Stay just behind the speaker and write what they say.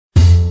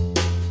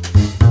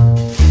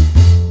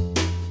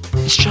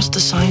It's just a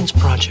science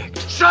project.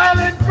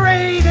 Silent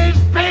breed is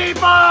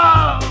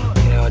people!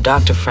 You know, a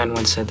doctor friend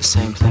once said the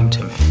same thing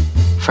to me.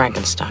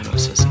 Frankenstein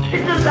was his name.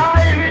 It's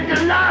alive!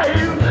 It's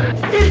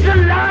alive! It's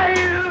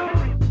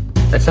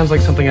alive! That sounds like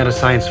something out of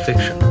science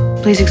fiction.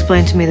 Please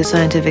explain to me the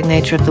scientific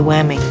nature of the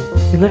whammy.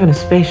 We live in a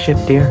spaceship,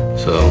 dear.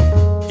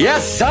 So?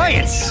 Yes,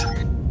 science!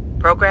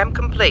 Program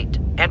complete.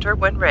 Enter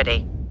when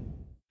ready.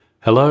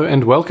 Hello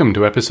and welcome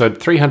to episode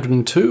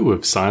 302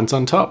 of Science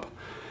on Top.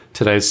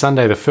 Today's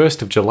Sunday the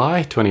 1st of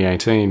July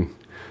 2018.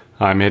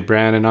 I'm Ed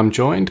Brown and I'm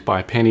joined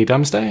by Penny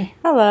Dumsday.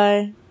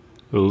 Hello.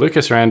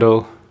 Lucas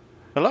Randall.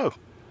 Hello.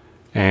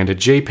 And a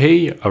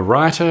GP, a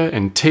writer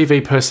and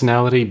TV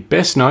personality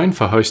best known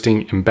for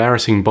hosting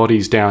Embarrassing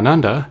Bodies Down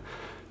Under,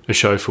 a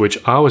show for which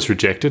I was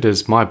rejected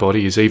as my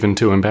body is even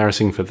too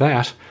embarrassing for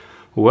that.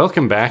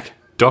 Welcome back,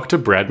 Dr.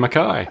 Brad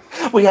McKay.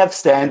 We have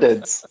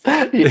standards.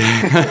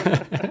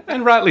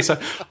 And rightly so.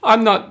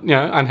 I'm not,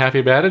 unhappy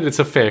about it. It's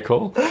a fair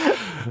call.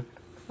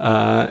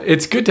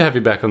 It's good to have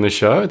you back on the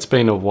show. It's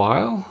been a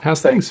while.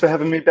 How's things? Thanks for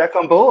having me back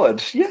on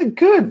board. Yeah,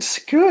 good.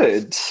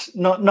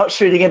 Not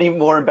shooting any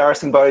more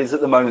embarrassing bodies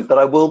at the moment, but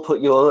I will put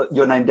your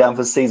name down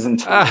for season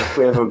 2 if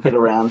we ever get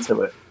around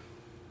to it.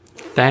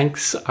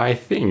 Thanks, I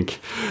think.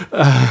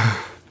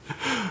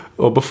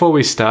 Well, before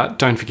we start,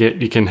 don't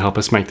forget you can help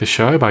us make the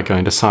show by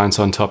going to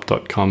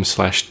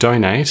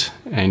scienceontop.com/donate,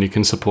 and you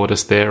can support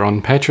us there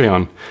on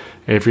Patreon.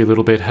 Every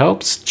little bit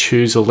helps.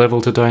 Choose a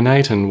level to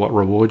donate and what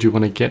reward you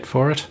want to get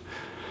for it.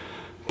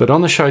 But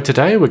on the show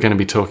today, we're going to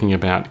be talking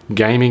about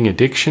gaming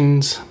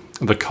addictions,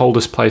 the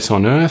coldest place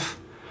on Earth,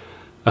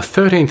 a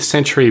 13th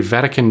century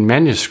Vatican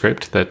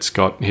manuscript that's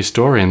got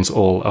historians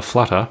all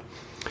aflutter,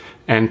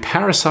 and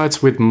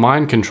parasites with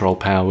mind control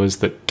powers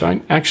that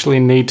don't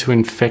actually need to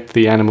infect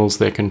the animals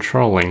they're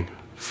controlling.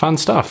 Fun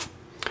stuff.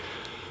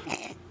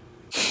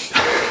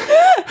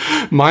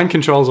 Mind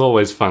control's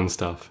always fun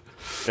stuff.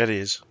 It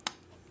is.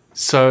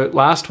 So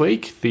last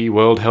week, the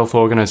World Health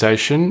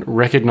Organization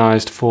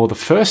recognised for the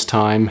first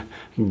time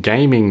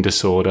gaming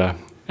disorder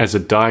as a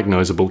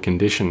diagnosable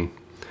condition.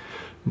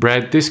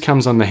 Brad, this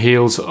comes on the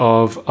heels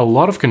of a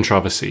lot of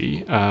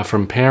controversy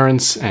from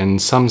parents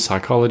and some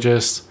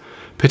psychologists,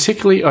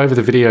 particularly over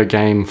the video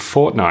game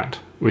Fortnite,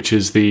 which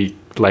is the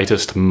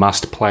latest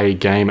must-play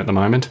game at the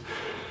moment.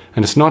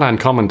 And it's not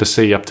uncommon to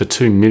see up to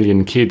 2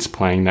 million kids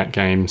playing that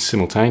game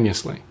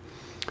simultaneously.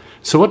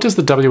 So what does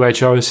the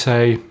WHO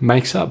say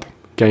makes up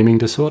gaming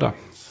disorder?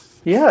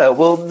 Yeah,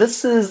 well,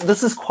 this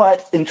is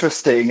quite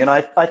interesting, and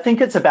I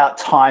think it's about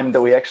time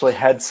that we actually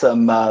had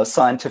some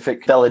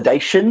scientific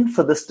validation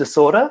for this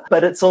disorder,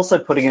 but it's also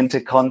putting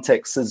into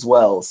context as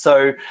well.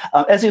 So,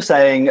 as you're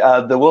saying,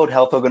 the World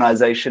Health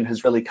Organization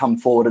has really come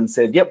forward and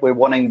said, yep, we're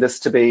wanting this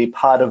to be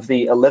part of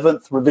the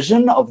 11th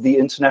revision of the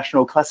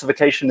International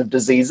Classification of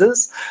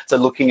Diseases, so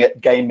looking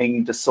at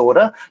gaming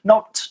disorder,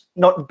 not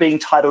being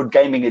titled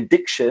gaming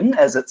addiction,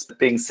 as it's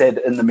being said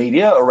in the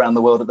media around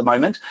the world at the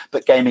moment,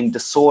 but gaming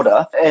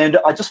disorder. And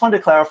I just wanted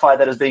to clarify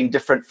that as being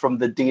different from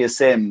the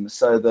DSM,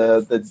 so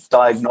the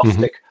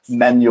diagnostic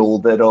manual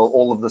that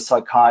all of the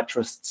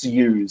psychiatrists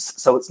use.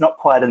 So it's not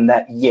quite in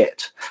that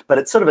yet, but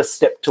it's sort of a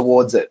step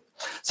towards it.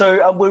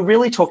 So we're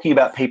really talking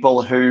about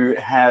people who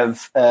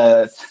have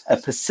a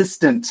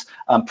persistent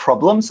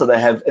problem. So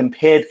they have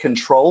impaired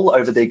control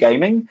over their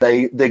gaming.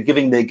 They're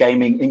giving their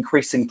gaming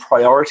increasing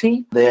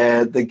priority.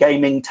 The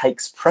gaming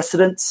takes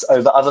precedence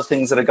over other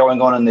things that are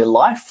going on in their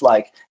life,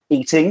 like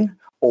eating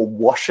or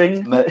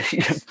washing.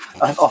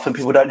 Often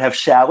people don't have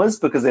showers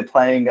because they're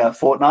playing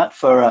Fortnite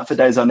for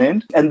days on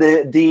end. And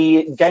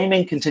the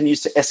gaming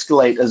continues to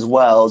escalate as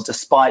well,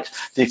 despite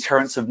the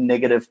occurrence of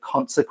negative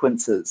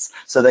consequences.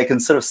 So they can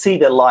sort of see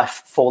their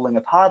life falling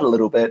apart a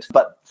little bit,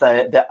 but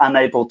they're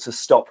unable to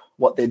stop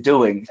what they're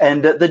doing.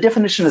 And the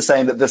definition is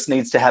saying that this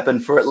needs to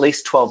happen for at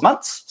least 12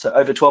 months, so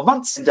over 12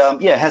 months. And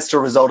it has to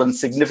result in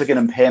significant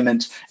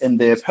impairment in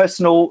their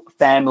personal,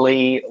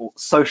 family,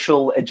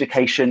 social,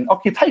 education,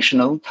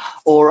 occupational,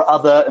 or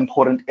other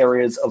important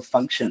areas of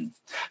function.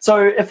 So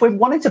if we're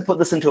wanting to put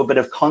this into a bit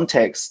of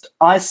context,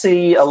 I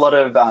see a lot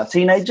of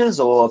teenagers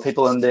or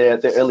people in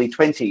their early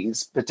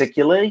 20s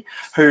particularly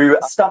who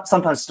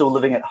sometimes still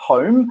living at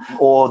home,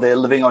 or they're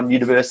living on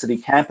university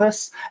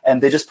campus,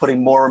 and they're just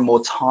putting more and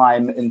more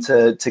time into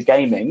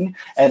gaming,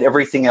 and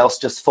everything else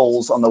just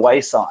falls on the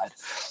wayside.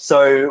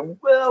 So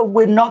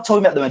we're not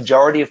talking about the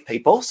majority of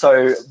people.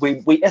 So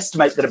we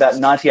estimate that about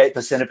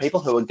 98% of people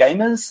who are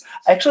gamers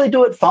actually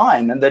do it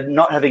fine, and they're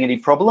not having any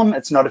problem.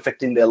 It's not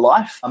affecting their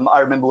life.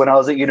 I remember when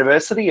I was at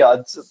university,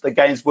 the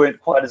games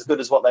weren't quite as good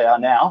as what they are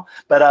now,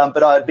 but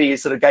I'd be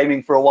sort of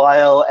gaming for a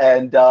while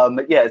and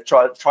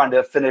trying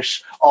to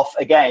finish off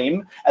a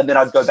game, and then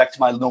I'd go back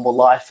to my normal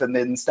life and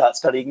then start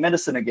studying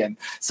medicine again.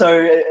 So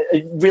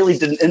it really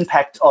didn't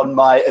impact on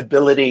my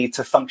ability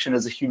to function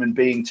as a human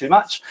being too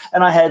much.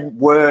 And I had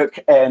work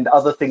and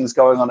other things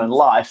going on in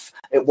life.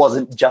 It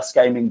wasn't just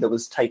gaming that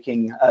was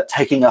taking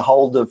a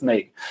hold of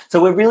me. So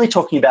we're really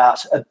talking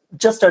about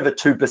just over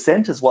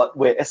 2% is what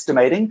we're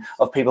estimating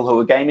of people who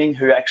are gaming gaming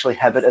who actually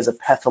have it as a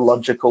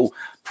pathological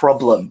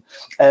problem.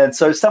 And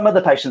so some of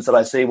the patients that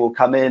I see will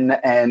come in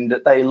and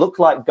they look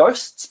like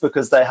ghosts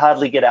because they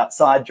hardly get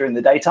outside during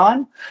the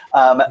daytime.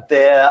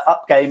 They're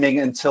up gaming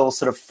until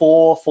sort of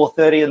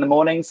 4:30 in the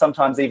morning,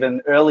 sometimes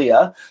even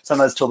earlier,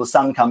 sometimes till the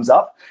sun comes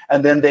up.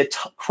 And then they're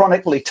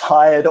chronically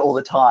tired all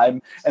the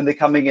time. And they're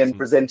coming in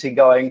presenting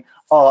going,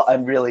 "Oh,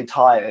 I'm really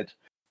tired."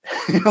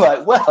 You're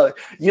like, well,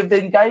 you've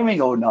been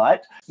gaming all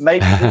night.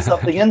 Maybe there's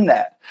something in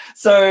that.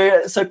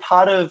 So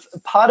part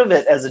of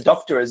it as a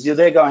doctor is you're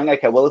there going,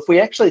 okay, well, if we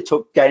actually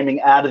took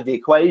gaming out of the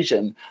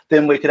equation,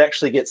 then we could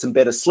actually get some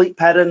better sleep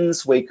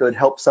patterns. We could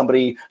help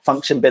somebody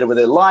function better with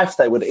their life.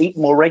 They would eat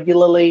more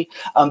regularly.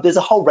 There's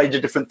a whole range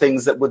of different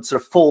things that would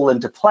sort of fall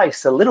into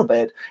place a little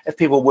bit if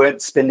people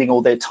weren't spending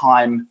all their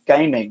time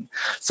gaming.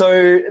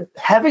 So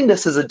having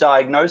this as a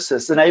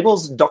diagnosis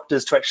enables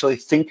doctors to actually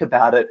think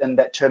about it in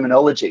that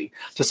terminology,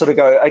 to sort of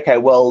go, okay,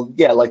 well,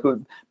 yeah, like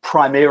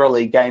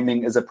primarily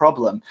gaming is a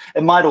problem.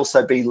 It might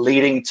also be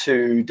leading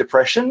to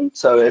depression.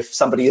 So if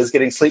somebody is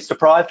getting sleep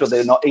deprived or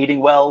they're not eating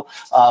well,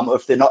 or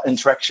if they're not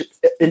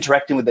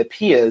interacting with their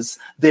peers,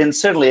 then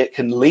certainly it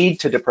can lead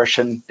to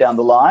depression down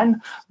the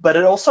line. But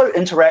it also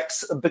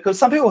interacts because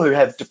some people who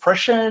have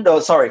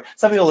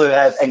some people who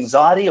have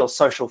anxiety or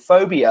social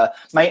phobia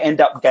may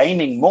end up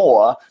gaming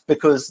more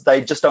because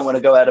they just don't want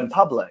to go out in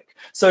public.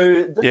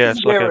 So this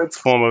is where it's a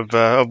form of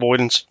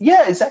avoidance.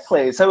 Yeah,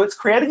 exactly. So it's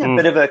creating a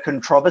bit of a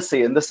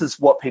controversy, and this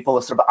is what people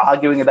are sort of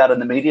arguing about in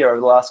the media over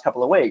the last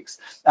couple of weeks.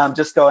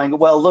 Just going,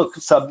 well, look,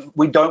 so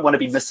we don't want to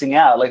be missing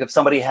out. Like if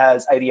somebody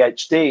has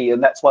ADHD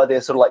and that's why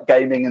they're sort of like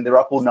gaming and they're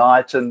up all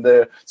night and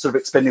they're sort of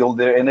expending all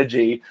their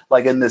energy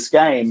like in this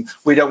game,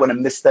 we don't want to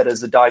miss that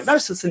as a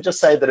diagnosis and just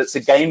say that it's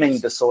a gaming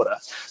disorder.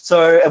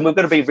 So, and we've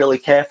got to be really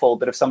careful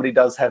that if somebody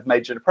does have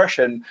major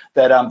depression,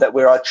 that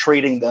we are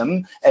treating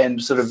them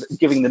and sort of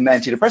giving them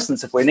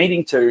antidepressants if we're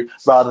needing to,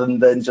 rather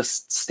than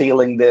just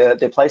stealing their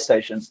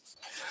PlayStation.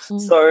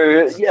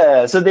 So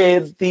yeah, so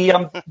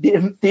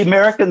the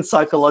American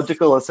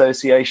Psychological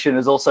Association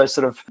has also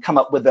sort of come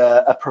up with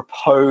a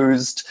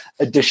proposed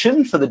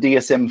edition for the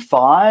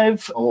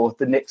DSM-5 or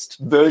the next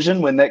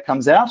version when that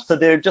comes out. So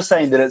they're just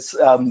saying that it's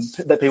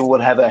that people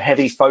would have a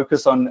heavy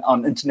focus on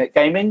internet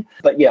gaming,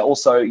 but yeah,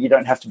 also you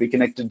don't have to be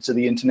connected to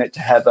the internet to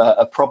have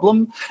a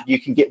problem.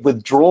 You can get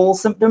withdrawal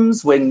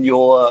symptoms when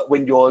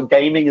your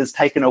gaming is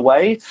taken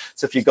away.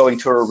 So if you're going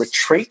to a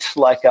retreat,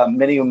 like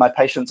many of my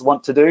patients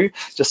want to do,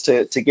 just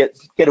to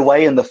get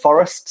away in the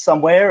forest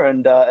somewhere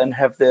and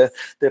have their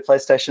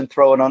PlayStation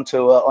thrown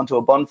onto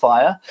a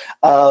bonfire,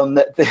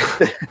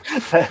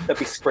 they'd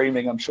be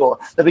screaming, I'm sure.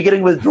 They'd be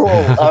getting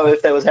withdrawal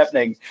if that was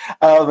happening.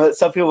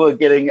 Some people are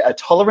getting a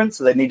tolerance,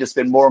 so they need to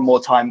spend more and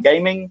more time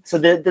gaming. So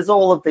there's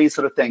all of these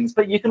sort of things.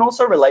 But you can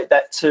also relate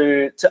that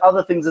to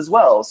other things as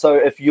well. So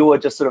if you were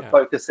just sort of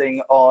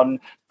focusing on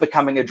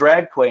becoming a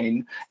drag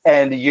queen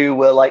and you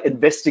were like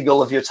investing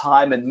all of your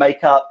time in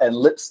makeup and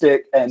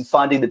lipstick and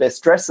finding the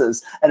best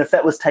dresses, and if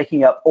that was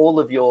taking up all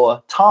of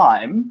your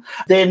time,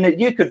 then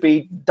you could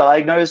be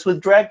diagnosed with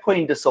drag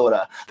queen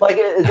disorder. Like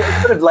it's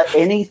sort of like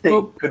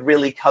anything could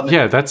really come in.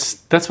 Yeah,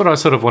 that's what I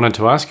sort of wanted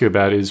to ask you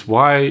about, is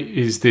why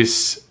is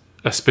this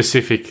a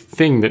specific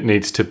thing that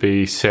needs to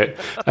be set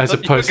as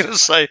opposed to...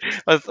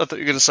 I thought you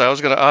were going to say, I was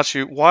going to ask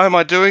you, why am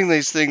I doing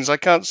these things? I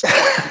can't...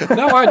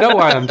 No, I know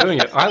why I'm doing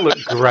it. I look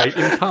great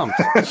in pumps.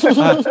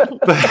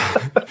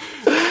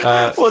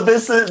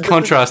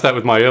 Contrast that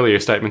with my earlier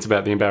statements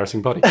about the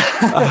embarrassing body.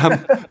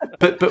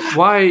 But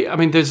why... I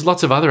mean, there's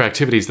lots of other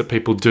activities that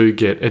people do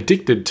get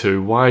addicted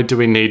to. Why do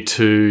we need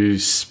to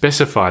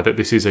specify that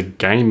this is a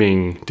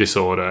gaming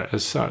disorder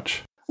as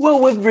such? Well,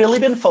 we've really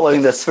been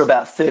following this for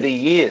about 30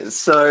 years.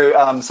 So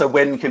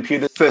when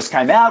computers first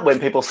came out, when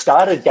people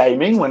started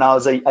gaming, when I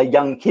was a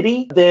young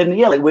kiddie, then,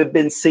 yeah, like we've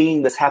been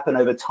seeing this happen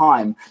over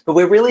time. But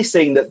we're really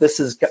seeing that this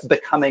is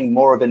becoming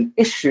more of an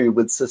issue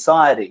with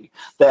society,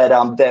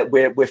 that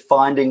we're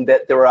finding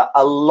that there are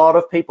a lot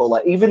of people,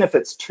 like even if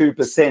it's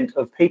 2%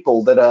 of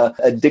people that are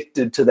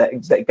addicted to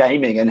that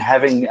gaming and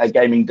having a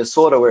gaming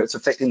disorder where it's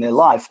affecting their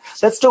life,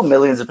 that's still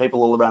millions of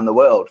people all around the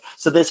world.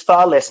 So there's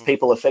far less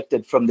people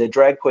affected from their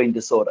drag queen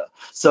disorder.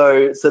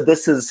 So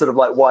this is sort of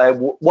like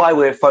why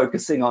we're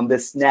focusing on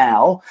this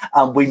now.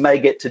 We may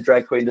get to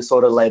drag queen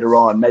disorder later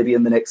on, maybe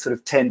in the next sort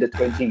of 10 to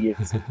 20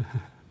 years.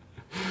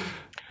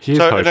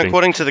 And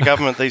according to the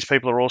government, these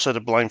people are also to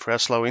blame for our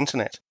slow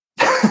internet.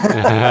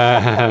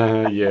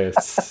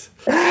 Yes.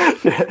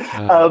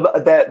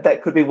 That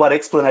could be one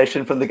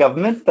explanation from the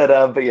government, but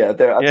yeah,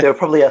 there are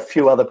probably a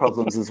few other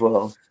problems as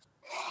well.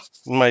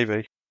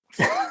 Maybe.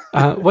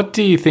 What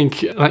do you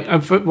think?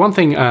 One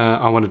thing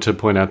I wanted to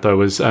point out, though,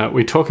 was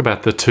we talk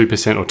about the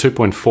 2% or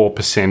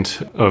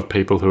 2.4% of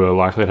people who are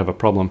likely to have a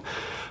problem.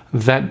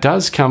 That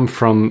does come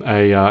from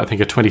I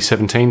think a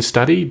 2017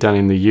 study done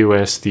in the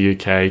US, the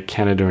UK,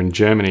 Canada, and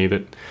Germany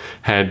that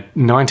had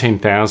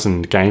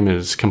 19,000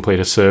 gamers complete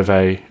a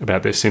survey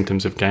about their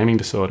symptoms of gaming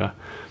disorder,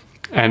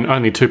 and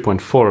only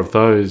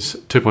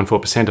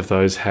 2.4% of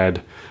those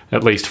had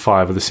at least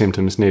 5 of the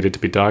symptoms needed to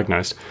be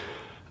diagnosed.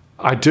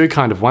 I do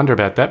kind of wonder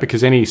about that,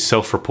 because any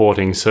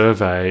self-reporting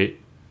survey,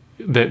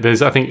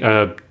 there's, I think,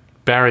 a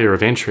barrier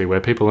of entry where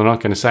people are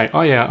not going to say,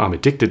 oh yeah, I'm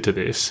addicted to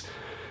this,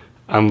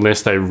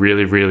 unless they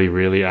really, really,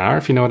 really are,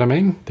 if you know what I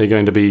mean. They're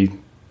going to be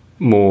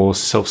more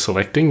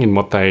self-selecting in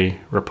what they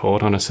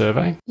report on a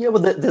survey. Yeah,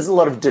 well, there's a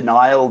lot of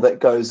denial that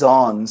goes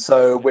on.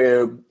 So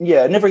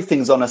and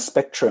everything's on a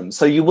spectrum.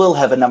 So you will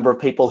have a number of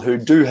people who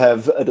do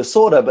have a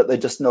disorder, but they're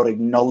just not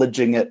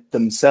acknowledging it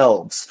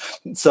themselves.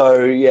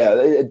 So yeah,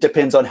 it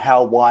depends on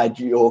how wide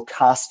you're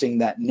casting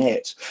that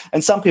net.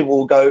 And some people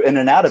will go in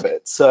and out of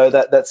it. So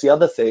that's the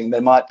other thing.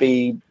 They might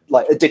be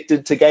like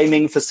addicted to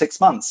gaming for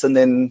 6 months and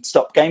then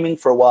stop gaming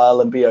for a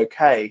while and be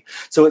okay.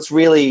 So it's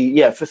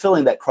really,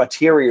 fulfilling that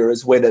criteria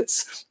is when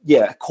it's,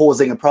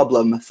 causing a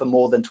problem for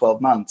more than 12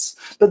 months.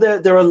 But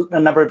there are a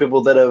number of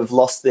people that have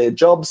lost their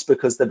jobs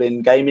because they've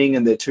been gaming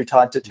and they're too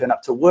tired to turn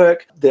up to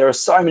work. There are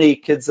so many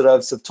kids that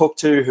I've sort of talked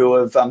to who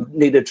have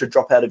needed to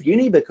drop out of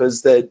uni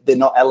because they're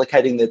not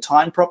allocating their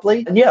time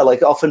properly. And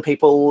like often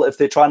people, if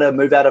they're trying to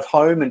move out of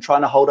home and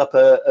trying to hold up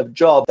a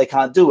job, they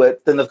can't do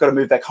it, then they've got to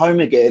move back home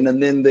again,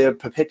 and then they're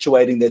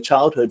perpetuating their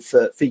childhood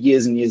for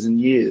years and years and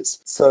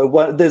years.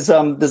 So there's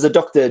a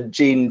Dr.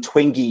 Jean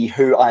Twenge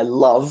who I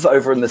love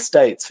over in the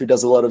States, who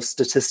does a lot of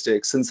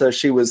statistics, and so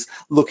she was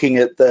looking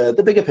at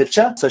the bigger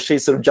picture. So she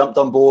sort of jumped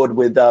on board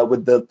with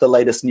the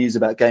latest news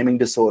about gaming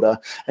disorder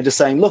and just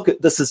saying, look,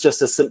 this is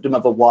just a symptom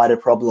of a wider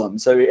problem.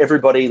 So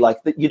everybody,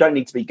 you don't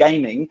need to be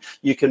gaming.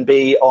 You can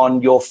be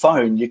on your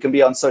phone. You can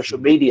be on social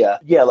media.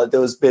 Yeah,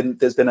 there's been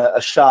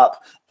a sharp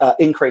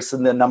increase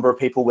in the number of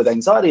people with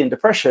anxiety and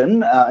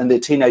depression in their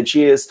teenage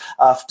years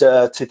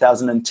after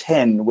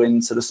 2010,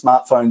 when sort of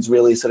smartphones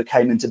really sort of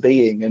came into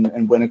being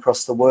and went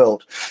across the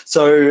world.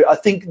 So I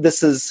think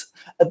this is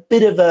a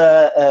bit of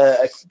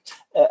a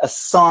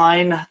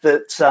sign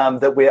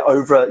that we're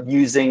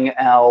overusing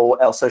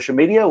our social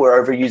media,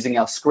 we're overusing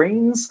our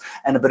screens,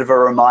 and a bit of a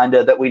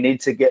reminder that we need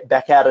to get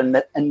back out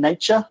in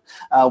nature.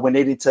 We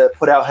needed to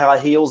put our high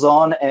heels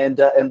on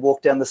and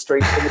walk down the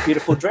street in a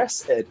beautiful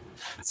dress, Ed,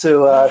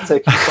 to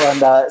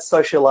keep on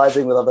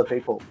socializing with other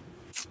people.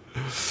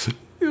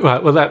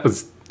 Right, well, that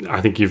was,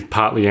 I think you've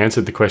partly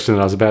answered the question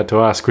that I was about to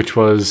ask, which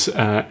was,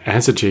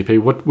 as a GP,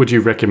 what would you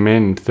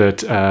recommend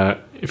that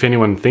if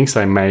anyone thinks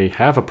they may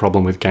have a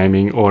problem with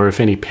gaming, or if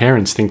any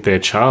parents think their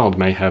child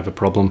may have a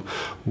problem,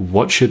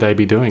 what should they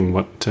be doing?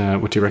 What do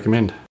you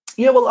recommend?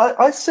 Yeah, well,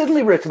 I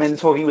certainly recommend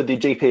talking with your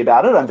GP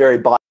about it. I'm very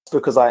biased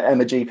because I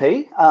am a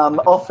GP.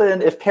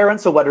 Often, if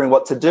parents are wondering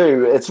what to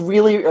do, it's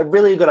really a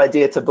good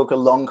idea to book a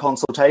long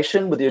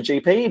consultation with your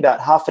GP,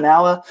 about half an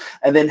hour,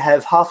 and then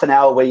have half an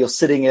hour where you're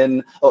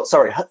 15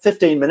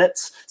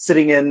 minutes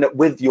sitting in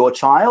with your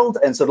child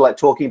and sort of like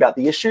talking about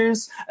the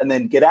issues, and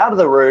then get out of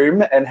the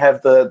room and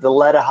have the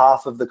latter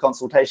half of the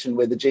consultation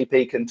where the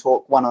GP can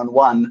talk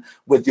one-on-one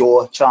with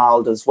your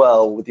child as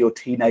well, with your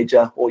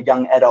teenager or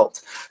young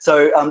adult.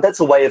 So that's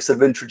a way of sort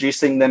of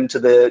introducing them to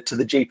the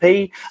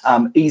GP,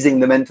 easing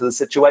them into the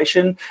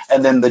situation,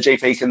 and then the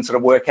GP can sort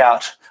of work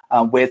out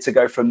where to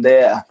go from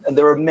there. And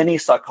there are many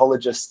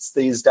psychologists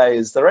these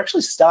days that are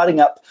actually starting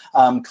up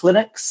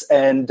clinics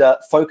and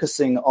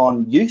focusing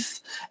on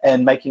youth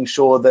and making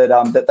sure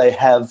that they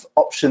have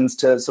options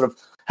to sort of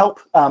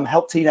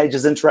help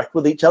teenagers interact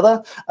with each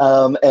other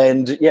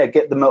and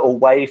get them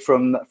away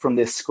from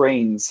their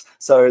screens.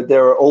 So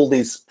there are all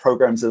these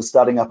programs that are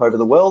starting up over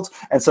the world,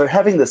 and so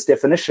having this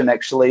definition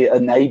actually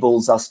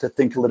enables us to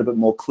think a little bit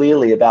more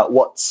clearly about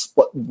what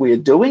we're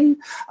doing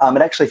and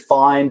actually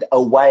find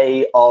a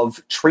way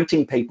of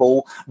treating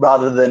people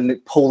rather than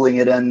pulling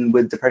it in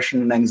with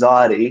depression and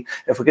anxiety.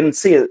 If we can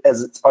see it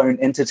as its own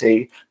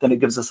entity, then it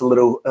gives us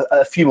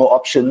a few more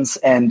options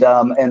and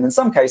in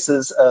some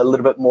cases a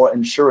little bit more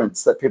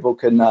insurance that people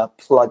can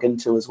plug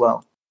into as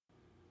well.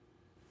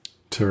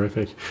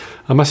 Terrific.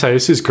 I must say,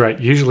 this is great.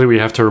 Usually we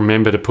have to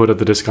remember to put at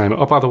the disclaimer,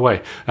 oh, by the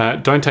way,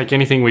 don't take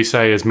anything we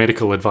say as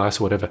medical advice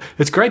or whatever.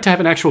 It's great to have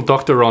an actual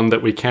doctor on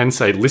that we can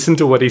say, listen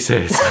to what he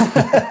says.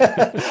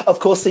 Of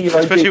course, see your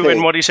own especially GP.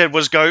 when what he said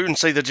was go and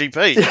see the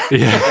GP.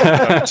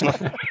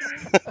 Yeah.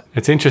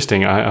 It's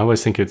interesting. I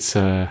always think it's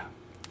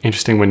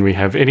interesting when we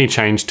have any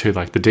change to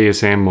like the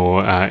DSM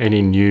or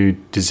any new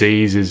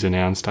disease is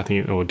announced, I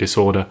think, or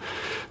disorder.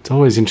 It's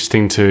always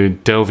interesting to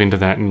delve into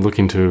that and look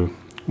into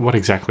what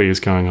exactly is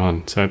going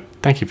on. So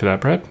thank you for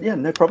that, Brad. Yeah,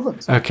 no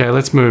problems. Okay,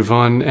 let's move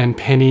on. And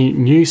Penny,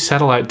 new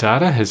satellite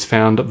data has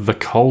found the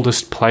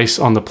coldest place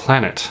on the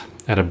planet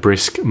at a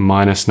brisk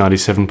minus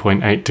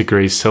 97.8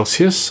 degrees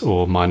Celsius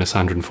or minus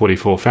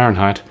 144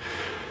 Fahrenheit.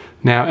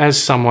 Now,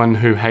 as someone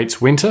who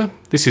hates winter,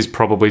 this is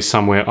probably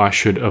somewhere I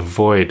should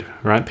avoid,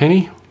 right,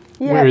 Penny?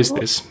 Yeah, where is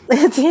this?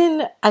 It's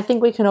in, I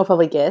think we can all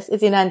probably guess,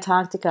 it's in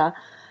Antarctica.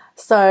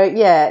 So,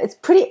 yeah, it's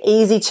pretty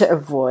easy to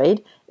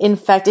avoid. In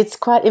fact, it's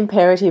quite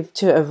imperative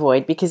to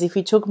avoid because if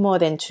you took more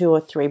than 2 or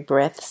 3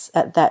 breaths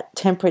at that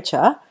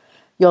temperature,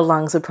 your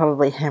lungs would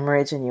probably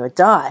hemorrhage and you would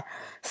die.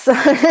 So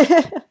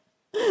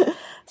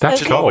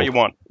That's not what you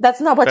want.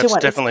 That's not what you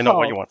want. That's definitely not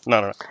what you want.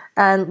 No.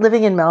 And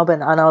living in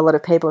Melbourne, I know a lot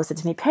of people have said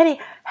to me, Penny,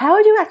 how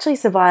would you actually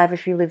survive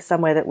if you lived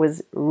somewhere that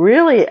was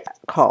really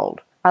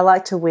cold? I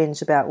like to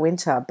whinge about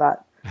winter,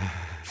 but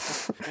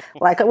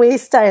like we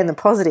stay in the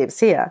positives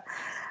here.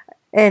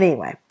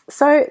 Anyway,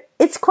 so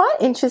it's quite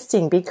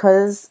interesting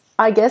because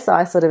I guess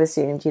I sort of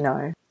assumed,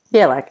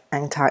 like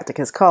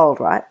Antarctica's cold,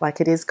 right? Like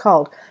it is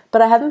cold.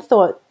 But I hadn't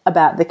thought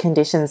about the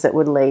conditions that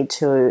would lead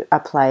to a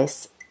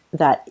place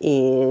that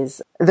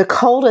is the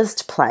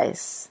coldest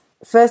place.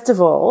 First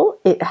of all,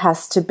 it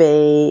has to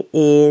be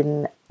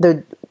in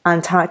the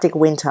Antarctic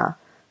winter.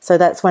 So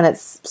that's when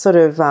it's sort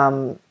of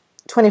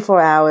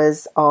 24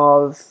 hours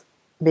of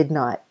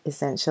midnight,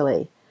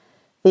 essentially.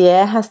 The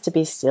air has to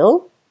be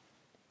still.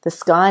 The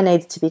sky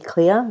needs to be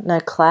clear, no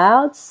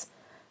clouds,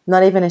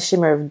 not even a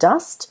shimmer of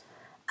dust.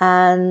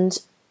 And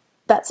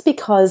that's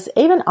because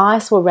even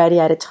ice will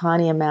radiate a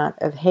tiny amount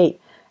of heat.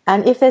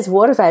 And if there's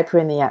water vapour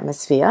in the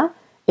atmosphere,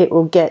 it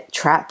will get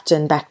trapped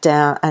and back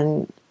down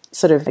and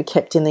sort of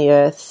kept in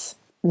near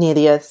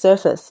the Earth's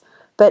surface.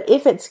 But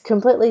if it's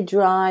completely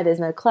dry, there's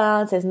no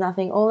clouds, there's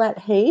nothing, all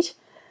that heat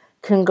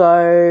can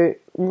go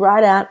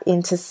right out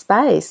into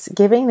space,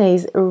 giving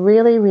these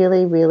really,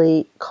 really,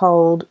 really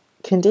cold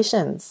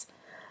conditions.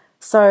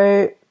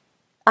 So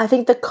I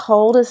think the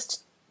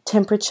coldest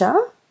temperature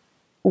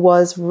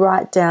was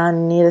right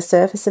down near the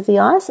surface of the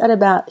ice at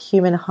about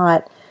human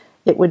height.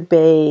 It would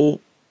be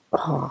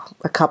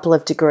a couple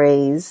of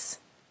degrees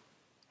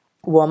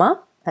warmer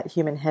at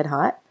human head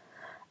height.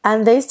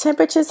 And these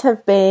temperatures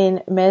have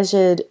been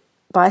measured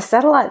by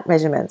satellite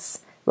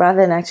measurements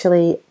rather than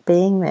actually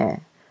being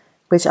there,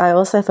 which I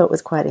also thought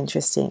was quite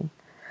interesting.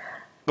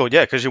 Well,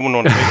 yeah, because you wouldn't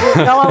want to be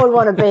there. No one would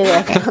want to be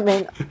there. I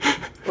mean,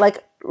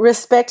 like,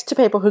 respect to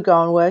people who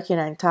go and work in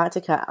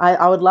Antarctica.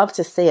 I would love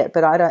to see it,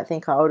 but I don't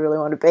think I would really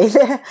want to be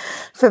there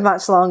for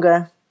much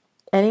longer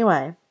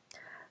anyway.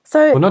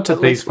 So, well, not to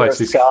these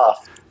places.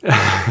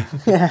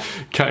 Yeah.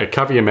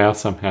 Cover your mouth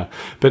somehow.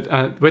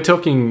 But we're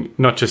talking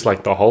not just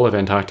like the whole of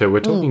Antarctica,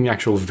 we're talking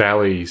actual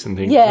valleys and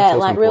things. Yeah, that's also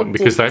like important real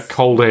because dips. that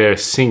cold air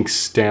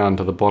sinks down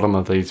to the bottom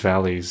of these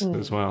valleys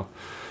as well.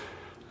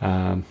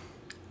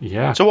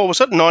 Yeah. So what was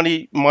that?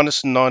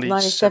 minus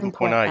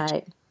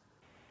 97.8?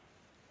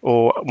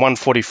 Or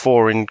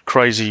 144 in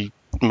crazy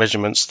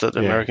measurements that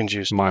Americans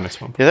use. Minus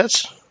 1.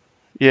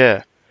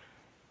 Yeah,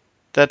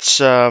 that's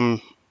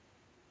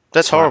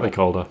horrible.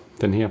 Colder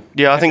than here.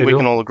 Yeah, I think we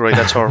can all agree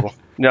that's horrible.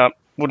 No,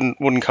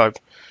 wouldn't cope.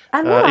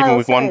 And even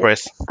with one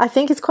breath. I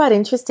think it's quite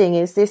interesting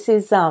is this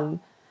is sort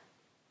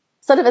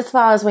of, as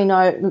far as we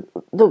know,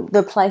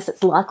 the place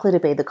that's likely to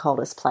be the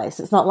coldest place.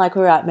 It's not like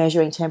we're out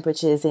measuring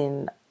temperatures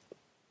in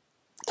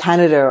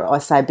Canada or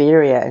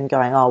Siberia and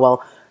going, oh,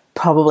 well,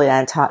 probably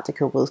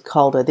Antarctica was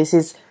colder. This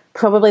is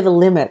probably the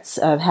limits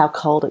of how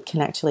cold it can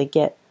actually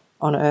get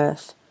on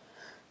Earth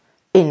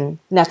in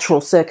natural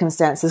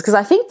circumstances. Because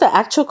I think the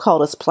actual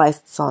coldest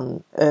places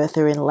on Earth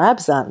are in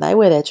labs, aren't they,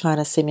 where they're trying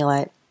to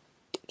simulate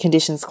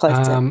conditions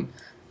close to...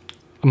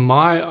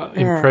 My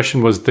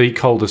impression was the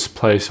coldest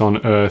place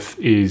on Earth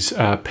is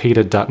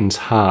Peter Dutton's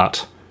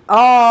heart.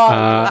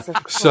 Oh,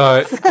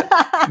 so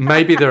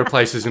maybe there are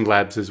places in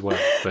labs as well.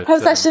 But,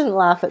 perhaps I shouldn't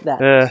laugh at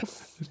that. Yeah.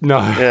 No.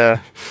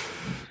 Yeah.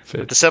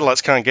 But the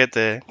satellites can't get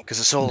there because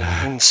it's all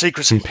in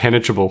secrecy.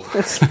 Impenetrable.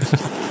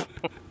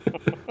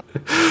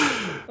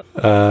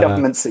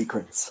 Government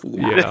secrets.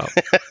 Yeah.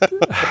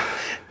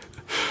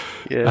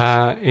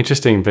 Yeah.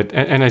 Interesting. But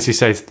and as you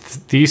say,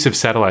 the use of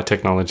satellite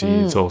technology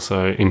is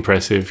also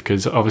impressive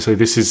because obviously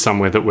this is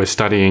somewhere that we're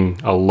studying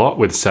a lot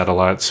with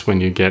satellites when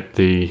you get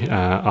the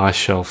ice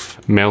shelf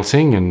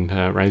melting and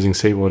raising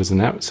seawaters and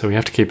that. So we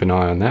have to keep an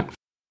eye on that.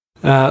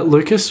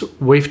 Lucas,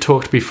 we've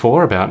talked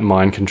before about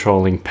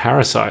mind-controlling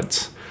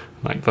parasites,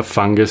 like the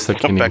fungus that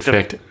can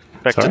infect...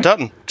 Back to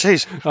Dutton.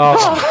 Jeez.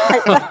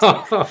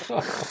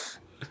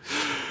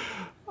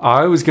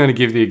 I was going to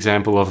give the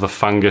example of the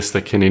fungus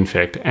that can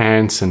infect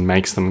ants and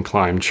makes them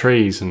climb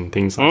trees and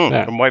things like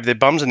that. And wave their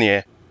bums in the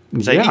air.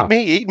 Say,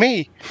 eat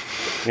me.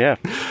 Yeah.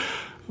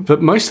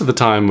 But most of the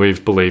time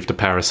we've believed a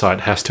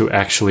parasite has to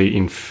actually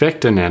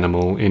infect an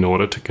animal in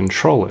order to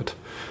control it.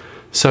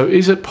 So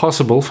is it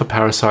possible for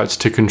parasites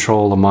to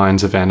control the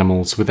minds of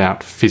animals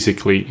without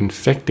physically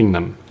infecting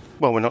them?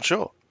 Well, we're not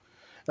sure.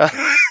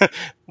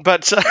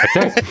 But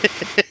okay.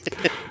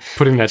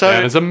 Putting that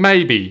down as a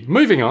maybe.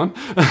 Moving on.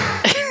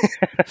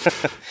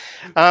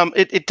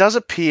 It does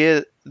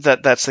appear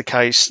that that's the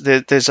case.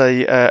 There's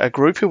a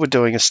group who were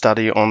doing a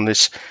study on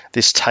this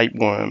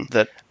tapeworm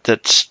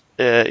that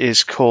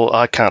is called,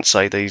 I can't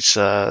say these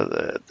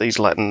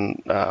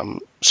Latin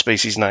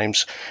species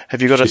names.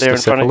 Have you got it there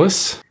in front of you?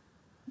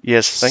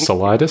 Yes, thank you.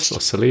 Solidus or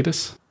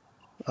Solidus?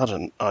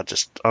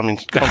 I'm in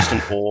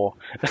constant awe.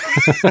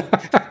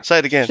 Say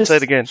it again.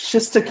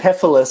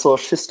 Schistocephalus or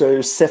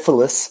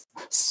Schistocephalus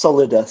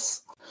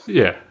solidus.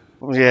 Yeah.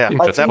 Yeah.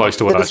 That's close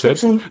to what I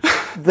said.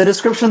 The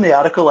description in the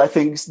article, I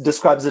think,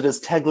 describes it as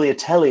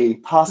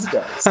tagliatelle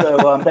pasta.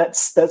 So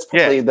that's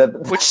probably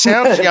which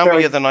sounds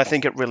yummier than I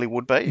think it really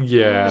would be.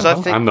 Yeah,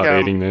 I'm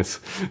not eating this.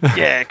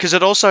 Yeah, because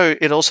it also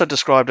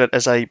described it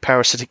as a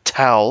parasitic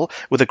towel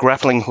with a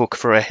grappling hook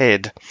for a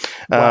head.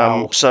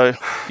 Wow.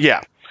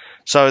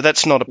 So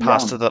that's not a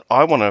pasta that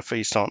I want to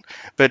feast on.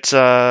 But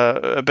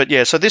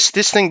yeah, so this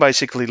thing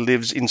basically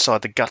lives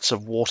inside the guts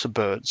of water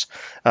birds,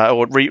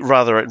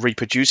 rather it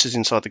reproduces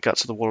inside the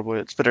guts of the water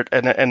birds. But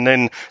and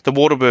then the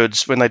water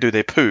birds, when they do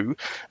their poo,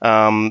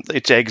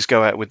 its eggs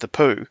go out with the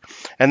poo,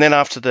 and then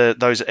after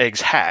those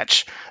eggs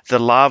hatch, the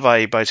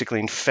larvae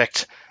basically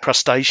infect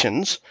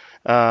crustaceans,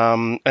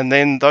 and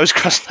then those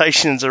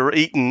crustaceans are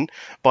eaten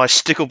by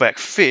stickleback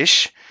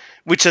fish,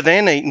 which are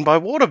then eaten by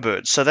water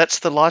birds. So that's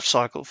the life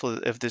cycle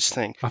of this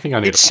thing. I think I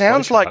need it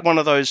sounds like one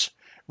of those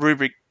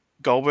Rubik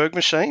Goldberg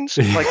machines.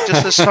 Like,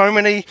 just there's so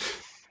many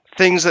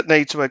things that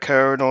need to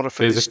occur in order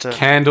for this to... There's a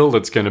candle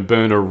that's going to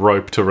burn a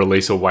rope to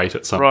release a weight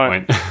at some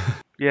point.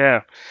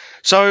 Yeah.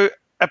 So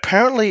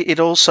apparently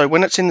it also,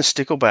 when it's in the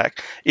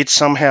stickleback, it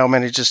somehow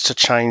manages to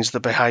change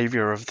the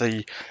behaviour of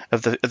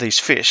these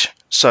fish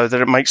so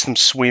that it makes them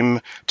swim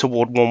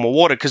toward warmer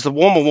water, because the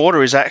warmer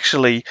water is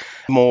actually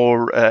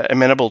more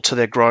amenable to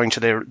their growing to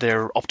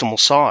their optimal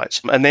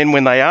size. And then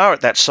when they are at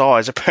that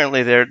size,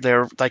 apparently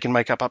they can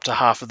make up to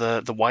half of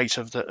the weight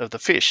of the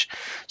fish.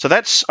 So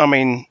that's a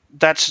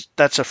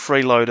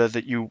freeloader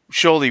that you'd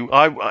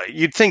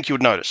think you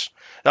would notice.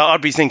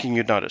 I'd be thinking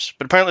you'd notice.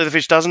 But apparently the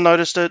fish doesn't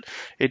notice it.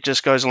 It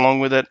just goes along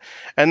with it.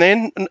 And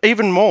then,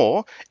 even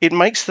more, it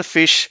makes the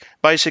fish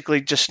basically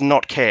just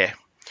not care.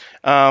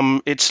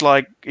 It's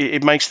like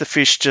it makes the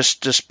fish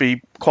just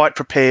be quite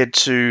prepared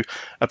to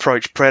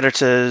approach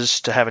predators,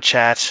 to have a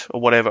chat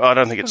or whatever. I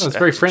don't think it's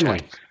very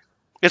friendly.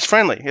 It's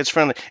friendly.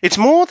 It's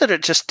more that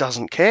it just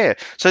doesn't care.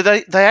 So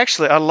they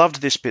actually, I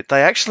loved this bit.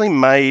 They actually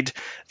made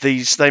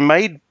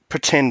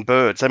pretend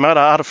birds. They made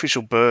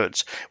artificial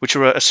birds, which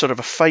were a sort of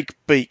a fake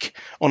beak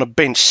on a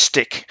bent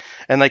stick,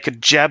 and they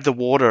could jab the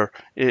water,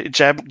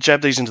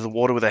 jab these into the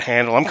water with a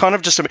handle. I'm kind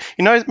of just,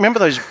 remember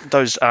those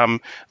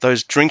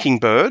drinking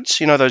birds?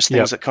 Those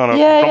things that kind of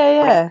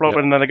plop,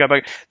 and then they go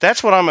back.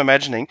 That's what I'm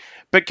imagining.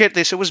 But get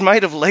this, it was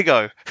made of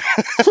Lego.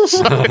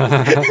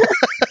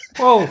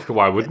 Well,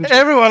 why wouldn't you?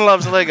 Everyone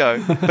loves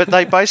Lego. But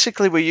they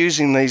basically were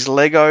using these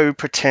Lego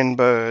pretend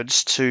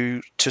birds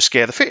to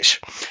scare the fish.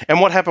 And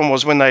what happened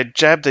was, when they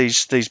jabbed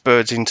these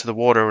birds into the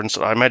water, and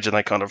so I imagine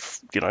they kind of,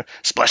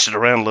 splashed it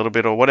around a little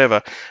bit or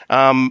whatever,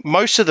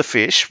 most of the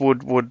fish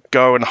would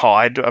go and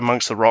hide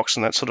amongst the rocks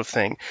and that sort of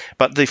thing.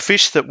 But the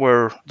fish that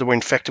were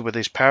infected with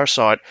this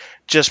parasite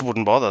just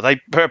wouldn't bother.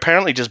 They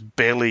apparently just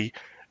barely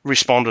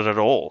responded at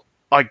all.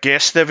 I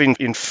guess they've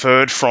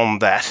inferred from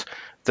that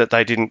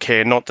they didn't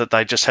care, not that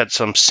they just had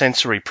some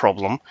sensory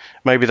problem.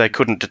 Maybe they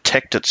couldn't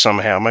detect it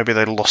somehow. Maybe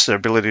they lost their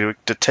ability to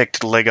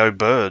detect Lego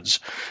birds.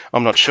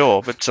 I'm not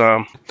sure, but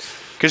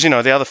because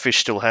the other fish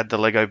still had the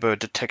Lego bird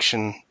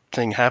detection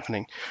thing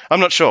happening.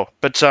 I'm not sure,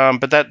 but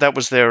that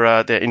was their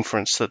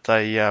inference, that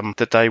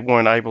they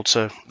weren't able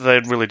to. They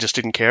really just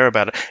didn't care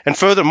about it. And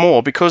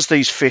furthermore, because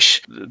these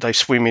fish, they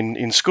swim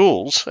in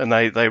schools, and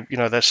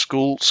they're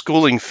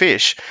schooling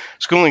fish.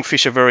 Schooling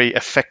fish are very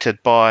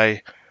affected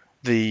by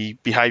the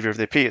behavior of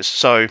their peers.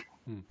 So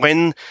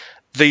when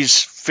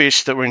these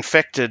fish that were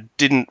infected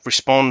didn't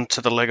respond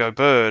to the Lego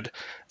bird,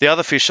 the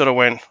other fish sort of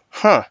went,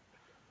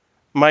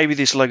 maybe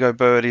this Lego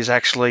bird is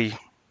actually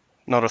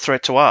not a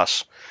threat to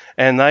us.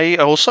 And they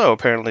also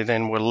apparently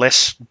then were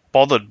less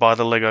bothered by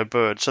the Lego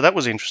bird. So that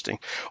was interesting.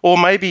 Or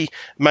maybe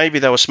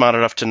they were smart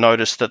enough to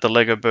notice that the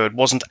Lego bird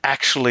wasn't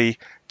actually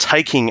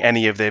taking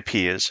any of their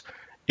peers.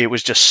 It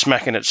was just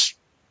smacking its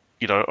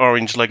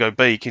orange Lego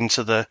beak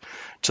into the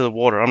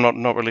water. I'm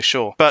not really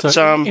sure. But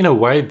so in a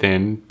way,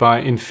 then, by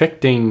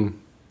infecting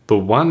the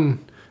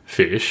one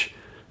fish,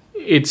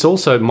 it's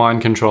also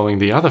mind controlling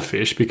the other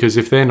fish, because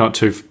if they're not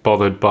too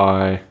bothered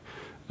by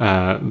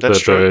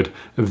the bird,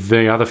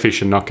 the other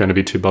fish are not going to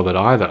be too bothered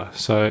either.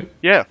 So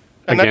yeah,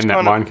 and again,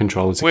 that mind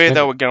control is where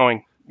they were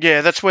going.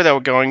 Yeah, that's where they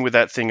were going with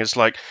that thing. Is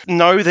like,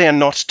 no, they're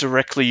not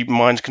directly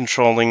mind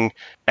controlling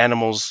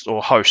animals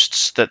or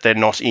hosts that they're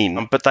not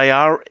in, but they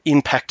are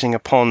impacting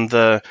upon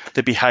the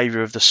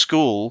behaviour of the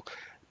school,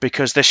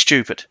 because they're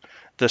stupid.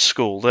 The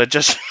school, they're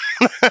just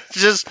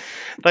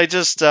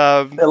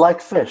they're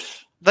like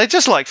fish. They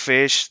just like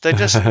fish. They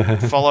just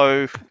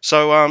follow.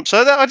 So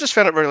I just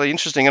found it really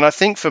interesting, and I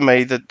think for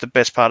me that the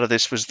best part of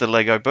this was the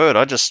Lego bird.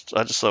 I just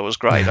thought it was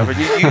great. I mean,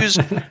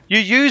 you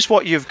use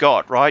what you've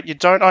got, right? You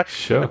don't.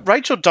 Sure.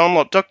 Rachel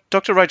Dunlop,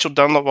 Dr. Rachel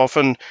Dunlop,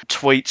 often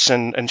tweets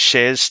and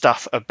shares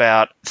stuff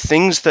about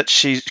things that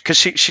she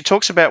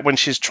talks about when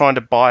she's trying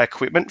to buy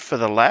equipment for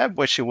the lab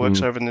where she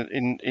works over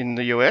in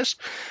the US,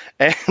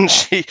 and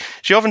she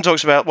often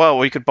talks about, well,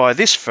 we could buy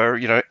this for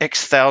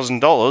X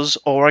 $1,000,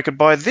 or I could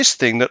buy this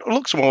thing that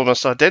looks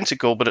almost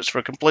identical, but it's for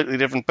a completely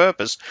different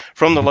purpose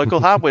from the local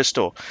hardware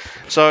store.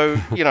 So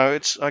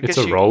it's guess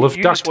a roll of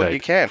duct tape. What you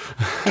can,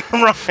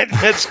 right?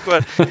 That's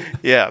good.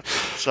 Yeah.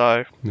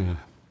 So. Yeah.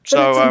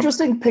 But it's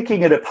interesting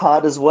picking it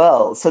apart as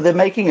well. So they're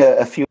making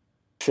a few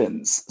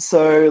options.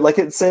 So, like,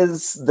 it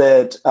says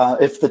that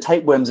if the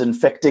tapeworm's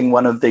infecting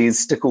one of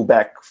these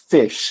stickleback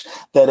fish,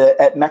 that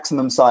at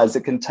maximum size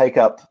it can take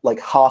up like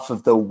half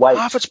of the weight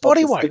Half its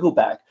body of the weight.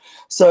 stickleback.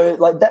 So,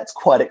 like, that's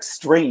quite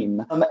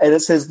extreme. And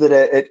it says that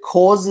it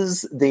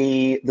causes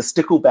the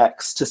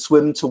sticklebacks to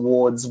swim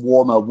towards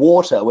warmer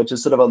water, which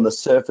is sort of on the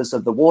surface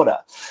of the water.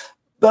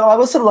 But I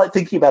was sort of like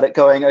thinking about it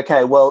going,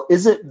 okay, well,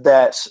 is it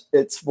that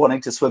it's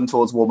wanting to swim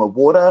towards warmer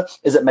water?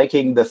 Is it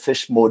making the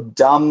fish more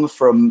dumb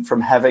from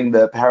having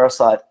the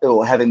parasite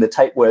or having the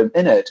tapeworm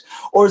in it?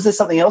 Or is there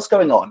something else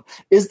going on?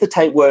 Is the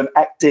tapeworm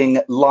acting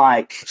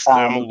like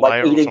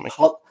eating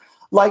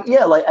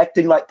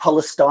acting like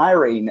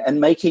polystyrene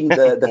and making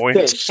the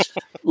fish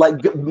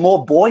like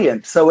more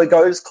buoyant, so it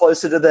goes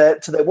closer to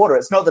the water?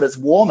 It's not that it's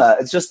warmer;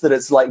 it's just that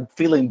it's like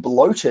feeling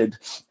bloated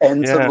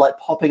and sort of like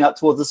popping up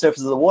towards the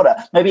surface of the water.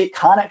 Maybe it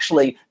can't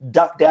actually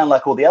duck down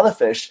like all the other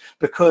fish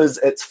because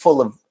it's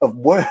full of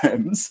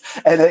worms,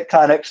 and it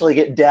can't actually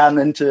get down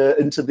into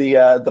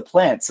the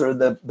plants or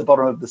the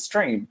bottom of the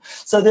stream.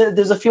 So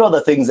there's a few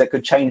other things that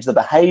could change the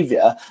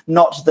behavior,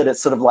 not that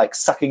it's sort of like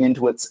sucking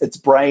into its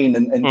brain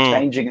and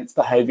changing its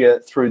behavior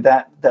through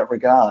that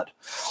regard.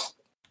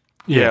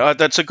 Yeah,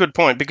 that's a good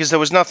point, because there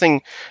was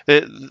nothing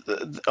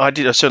that I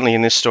did, certainly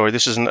in this story.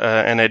 This isn't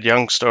an Ed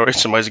Young story.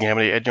 It's amazing how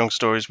many Ed Young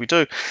stories we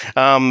do,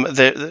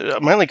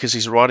 mainly because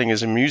his writing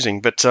is amusing.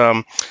 But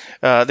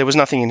there was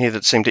nothing in here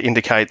that seemed to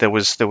indicate there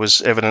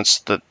was evidence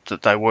that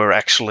they were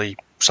actually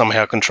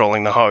somehow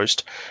controlling the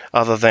host,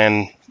 other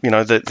than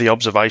the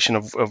observation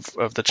of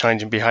the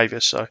change in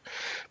behaviour. So,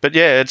 but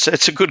yeah,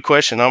 it's a good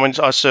question. I mean,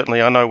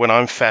 I know when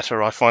I'm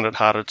fatter, I find it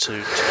harder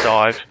to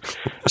dive.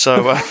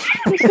 So.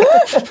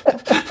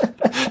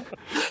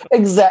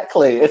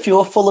 Exactly. If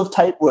you're full of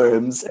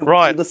tapeworms, it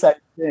would do the same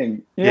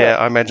thing. Yeah,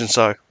 I imagine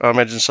so.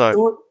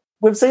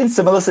 We've seen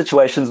similar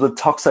situations with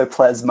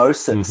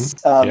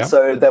toxoplasmosis.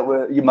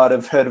 So you might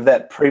have heard of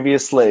that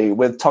previously,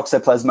 with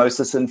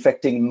toxoplasmosis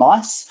infecting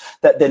mice,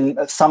 that then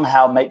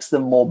somehow makes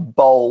them more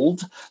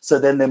bold. So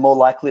then they're more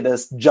likely to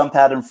jump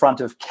out in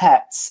front of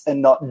cats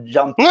and not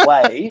jump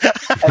away.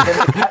 And then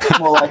the cats are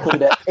more likely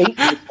to eat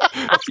the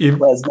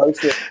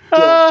toxoplasmosis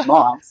killed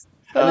mice.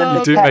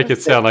 You do make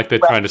it sound like they're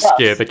trying to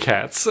scare the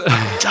cats. It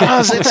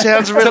does. It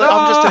sounds really...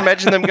 I'm just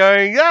imagining them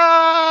going,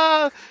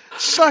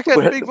 suck it,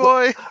 big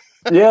boy.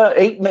 Yeah,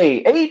 eat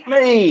me.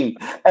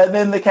 And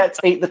then the cats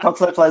eat the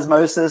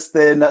toxoplasmosis,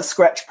 then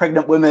scratch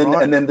pregnant women,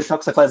 and then the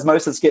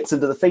toxoplasmosis gets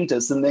into the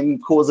fetus and then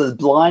causes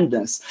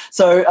blindness.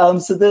 So,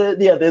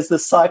 there's the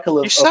cycle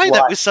of. You say of that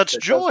life with such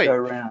joy. I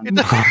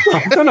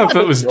don't know if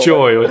it was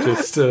joy or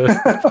just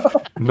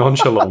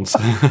nonchalance.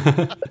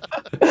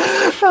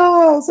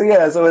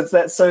 So it's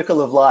that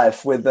circle of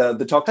life with the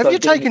toxoplasmosis. Have you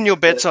taken your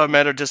bedside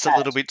manner just a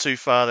little bit too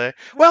far there?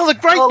 Well, the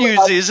great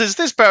news is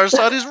this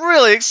parasite is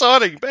really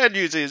exciting. Bad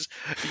news is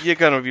you're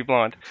going to be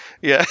blind.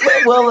 Yeah.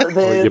 Well,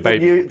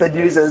 the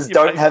news is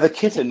don't have a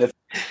kitten.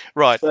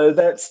 Right. So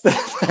that's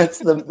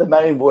the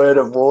main word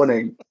of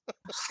warning.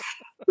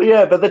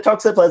 But the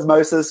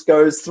toxoplasmosis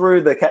goes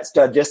through the cat's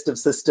digestive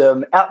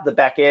system, out the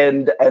back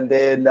end, and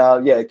then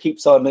it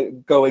keeps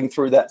on going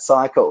through that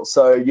cycle.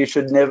 So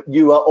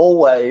you are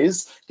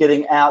always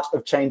getting out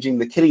of changing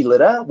the kitty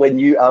litter when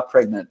you are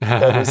pregnant.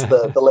 That is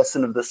the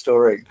lesson of the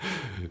story.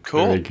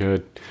 Cool. Very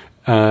good.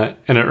 And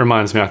it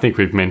reminds me, I think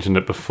we've mentioned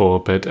it before,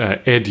 but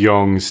Ed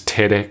Yong's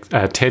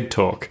TED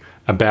Talk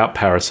about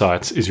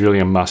parasites is really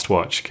a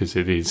must-watch, because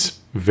it's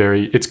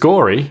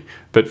gory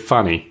but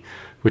funny,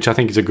 which I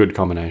think is a good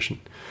combination.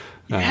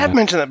 You have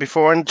mentioned that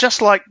before, and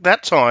just like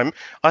that time,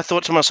 I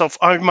thought to myself,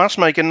 I must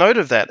make a note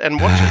of that and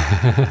watch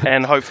it.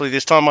 And hopefully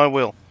this time I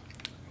will.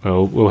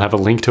 Well, we'll have a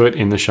link to it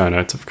in the show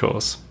notes, of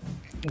course.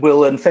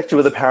 We'll infect you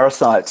with a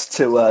parasite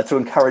to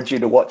encourage you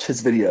to watch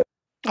his video.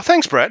 Oh,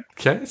 thanks, Brad.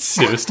 Okay,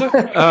 sinister.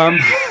 All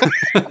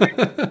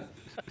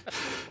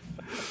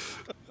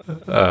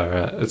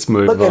right, let's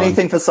move on. Look,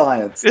 anything for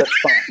science. That's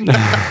fine.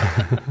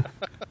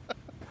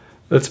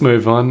 Let's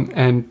move on.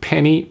 And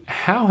Penny,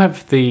 how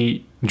have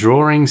the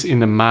drawings in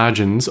the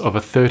margins of a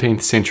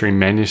 13th century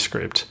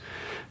manuscript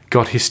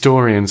got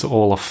historians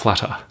all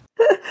aflutter?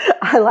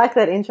 I like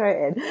that intro,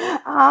 Ed.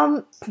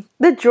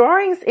 The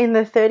drawings in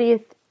the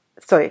 30th...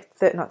 Sorry,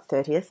 not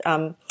 30th.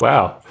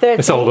 Wow, 13th.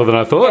 That's older than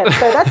I thought.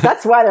 Yeah, so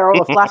that's why they're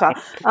all aflutter.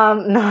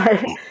 No,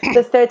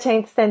 the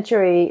 13th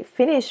century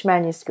Finnish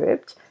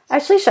manuscript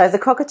actually shows a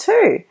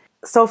cockatoo,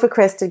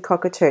 sulphur-crested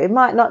cockatoo. It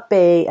might not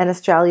be an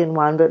Australian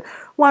one, but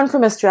one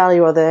from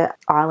Australia or the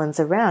islands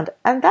around.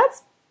 And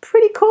that's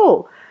pretty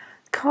cool,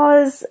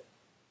 because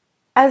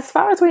as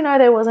far as we know,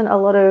 there wasn't a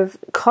lot of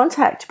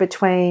contact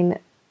between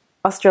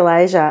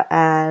Australasia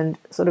and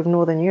sort of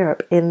Northern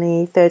Europe in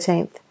the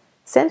 13th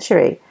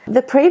century.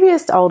 The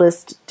previous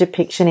oldest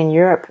depiction in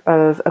Europe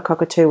of a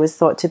cockatoo was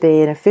thought to be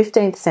in a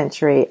 15th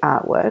century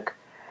artwork.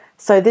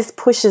 So this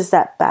pushes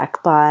that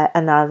back by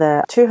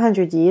another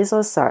 200 years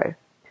or so.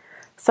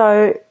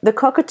 So the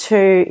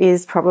cockatoo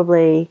is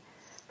probably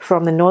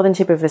from the northern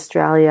tip of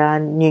Australia,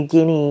 New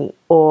Guinea,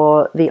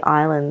 or the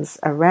islands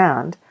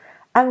around.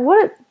 And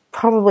what it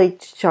probably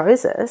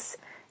shows us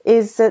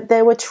is that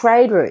there were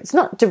trade routes,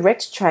 not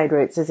direct trade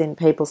routes as in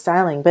people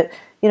sailing, but,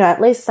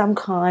 at least some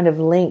kind of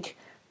link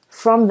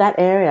from that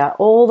area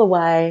all the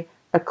way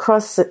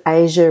across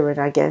Asia and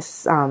I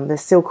guess the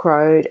Silk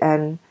Road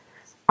and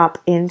up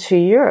into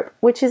Europe,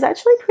 which is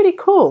actually pretty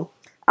cool.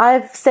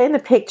 I've seen the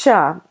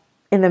picture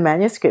in the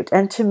manuscript,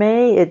 and to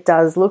me it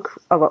does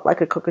look a lot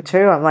like a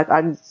cockatoo.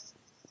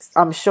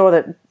 I'm sure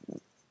that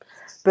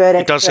bird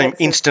It does seem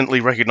experts instantly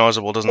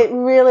recognisable, doesn't it? It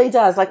really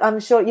does. Like, I'm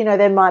sure,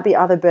 there might be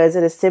other birds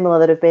that are similar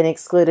that have been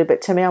excluded,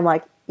 but to me, I'm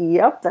like,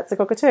 yep, that's a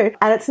cockatoo.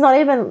 And it's not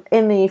even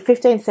in the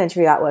 15th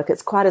century artwork.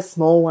 It's quite a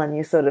small one.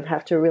 You sort of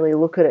have to really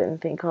look at it and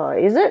think, oh,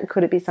 is it?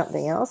 Could it be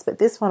something else? But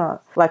this one,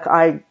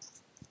 I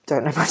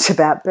don't know much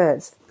about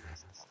birds.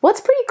 What's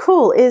pretty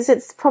cool is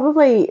it's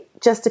probably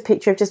just a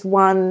picture of just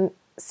one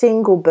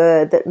single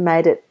bird that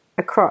made it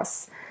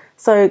across.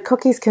 So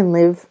cockies can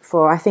live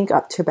for, I think,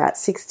 up to about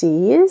 60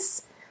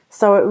 years.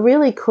 So it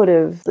really could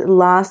have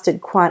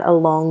lasted quite a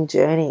long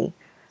journey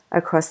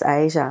across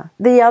Asia.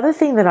 The other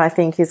thing that I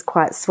think is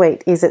quite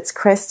sweet is its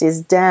crest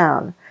is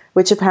down,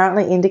 which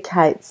apparently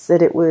indicates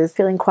that it was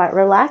feeling quite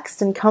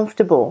relaxed and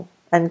comfortable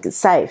and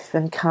safe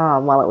and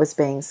calm while it was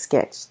being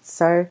sketched.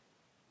 So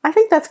I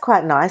think that's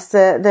quite nice.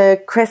 The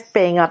crest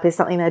being up is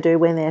something they do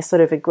when they're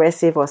sort of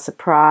aggressive or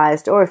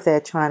surprised, or if they're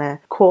trying to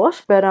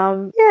court. But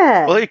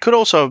yeah. Well, it could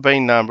also have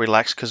been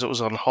relaxed because it was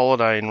on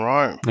holiday in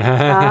Rome.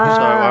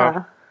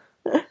 Ah.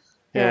 So,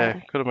 yeah,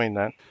 could have been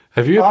that.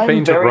 Have you ever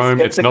been to Rome?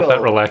 Skeptical. It's not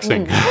that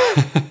relaxing.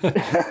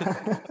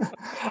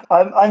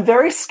 I'm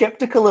very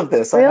skeptical of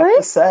this, I have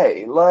to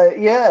say.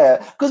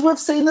 Because we've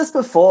seen this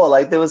before.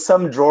 Like, there was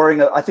some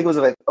drawing, I think it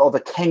was of a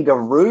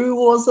kangaroo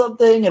or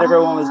something, and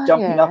everyone was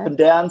jumping up and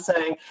down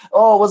saying,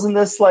 oh, wasn't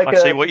this like I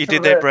see what you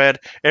did there, Brad.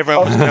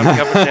 Everyone was jumping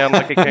up and down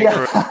like a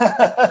kangaroo.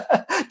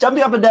 Yeah.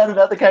 Jumping up and down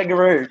about the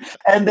kangaroo.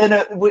 And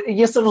then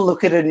you sort of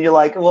look at it and you're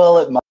like, well,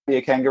 it might be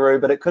a kangaroo,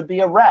 but it could be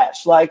a rat.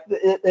 Like,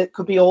 it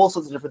could be all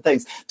sorts of different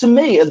things. To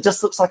me, it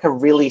just looks like a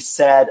really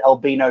sad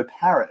albino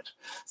parrot.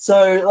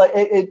 So, like,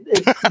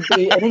 it could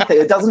be anything.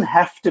 It doesn't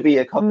have to be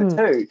a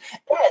cockatoo.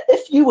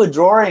 If you were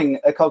drawing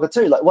a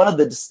cockatoo, like, one of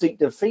the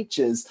distinctive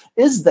features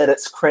is that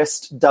its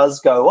crest does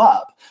go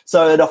up.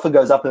 So it often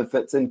goes up if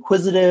it's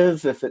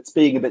inquisitive, if it's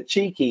being a bit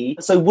cheeky.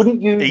 So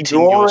wouldn't you eating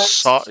draw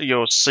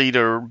your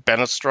cedar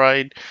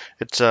balustrade?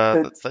 It's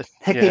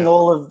picking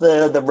all of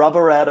the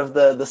rubber out of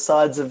the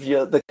sides of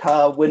the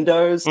car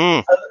windows.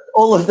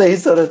 All of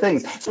these sort of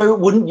things. So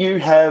wouldn't you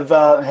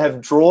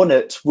have drawn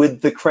it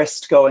with the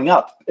crest going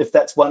up if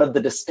that's one of the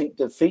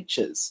distinctive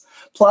features?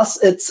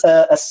 Plus, it's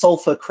a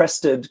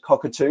sulfur-crested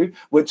cockatoo,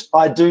 which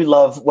I do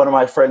love. One of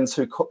my friends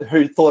who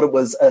thought it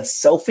was a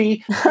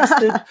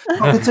selfie-crested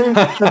cockatoo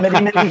for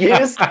many, many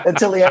years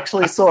until he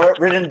actually saw it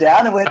written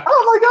down and went,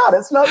 oh, my God,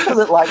 it's not because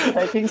it likes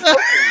taking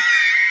selfies.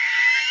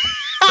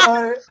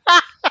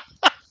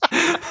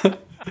 So...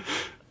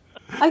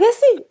 I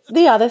guess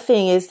the other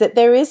thing is that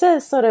there is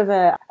a sort of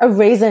a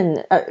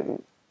reason,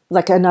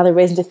 like another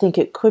reason to think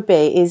it could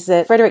be, is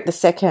that Frederick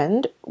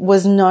II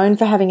was known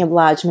for having a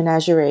large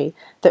menagerie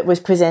that was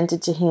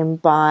presented to him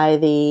by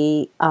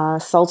the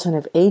Sultan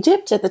of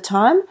Egypt at the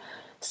time.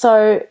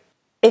 So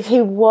if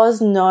he was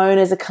known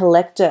as a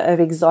collector of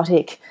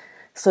exotic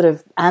sort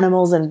of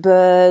animals and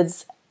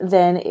birds,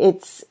 then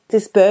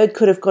this bird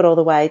could have got all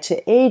the way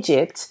to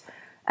Egypt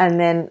and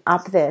then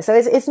up there. So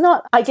it's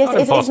not, I guess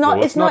it's not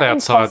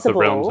outside impossible, the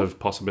realms of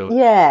possibility.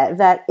 Yeah,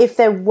 that if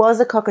there was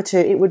a cockatoo,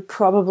 it would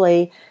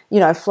probably,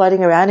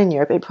 floating around in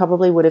Europe, it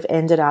probably would have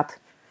ended up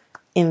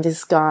in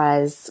this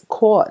guy's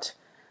court.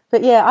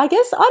 But yeah, I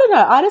don't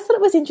know. I just thought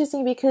it was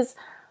interesting because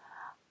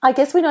I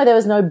guess we know there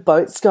was no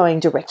boats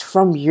going direct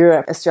from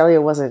Europe. Australia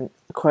wasn't,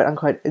 quote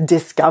unquote,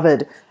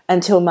 discovered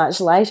until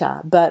much later.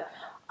 But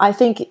I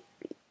think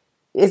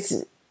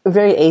it's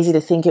very easy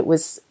to think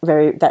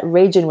that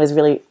region was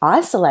really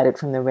isolated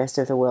from the rest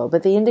of the world,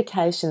 but the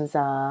indications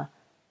are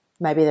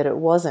maybe that it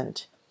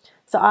wasn't.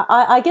 So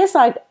I guess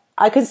I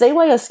can see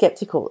why you're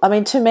skeptical. I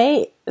mean, to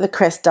me, the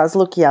crest does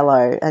look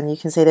yellow, and you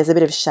can see there's a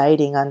bit of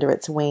shading under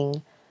its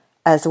wing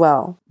as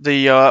well.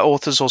 The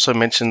authors also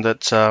mentioned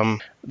that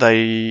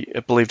they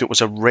believed it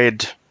was a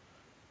red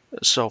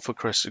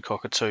sulfur-crested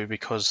cockatoo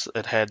because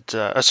it had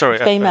a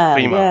female,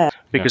 yeah.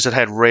 Because it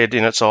had red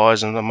in its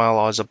eyes and the male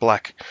eyes are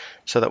black.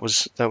 So that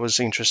was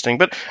interesting.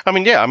 But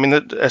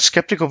a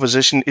skeptical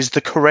position is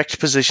the correct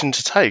position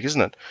to take,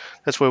 isn't it?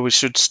 That's where we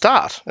should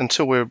start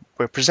until we're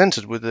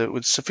presented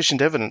with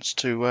sufficient evidence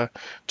to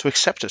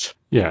accept it.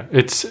 Yeah,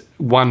 it's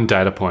one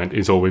data point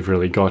is all we've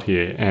really got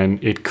here,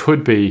 and it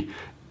could be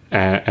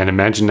an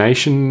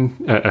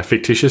imagination, a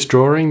fictitious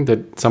drawing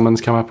that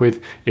someone's come up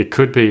with. It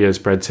could be, as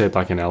Brad said,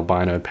 like an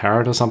albino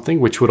parrot or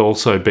something, which would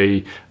also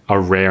be a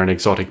rare and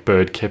exotic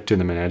bird kept in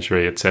the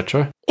menagerie,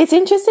 etc. It's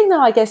interesting, though,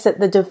 I guess, that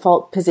the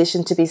default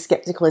position to be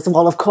skeptical is,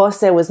 well, of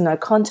course there was no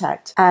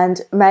contact.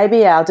 And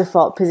maybe our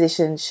default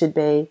position should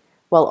be,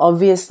 well,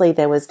 obviously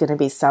there was going to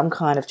be some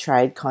kind of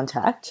trade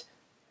contact.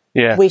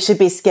 Yeah. We should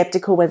be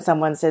skeptical when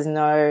someone says,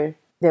 no,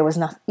 there was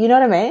nothing. You know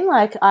what I mean?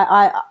 Like,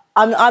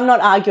 I'm not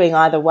arguing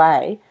either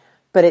way,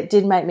 but it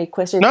did make me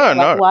question.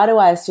 No. Why do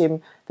I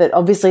assume that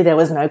obviously there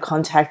was no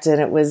contact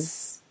and it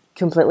was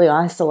completely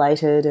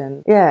isolated?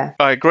 And yeah,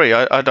 I agree.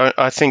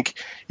 I think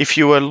if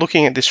you were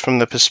looking at this from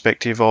the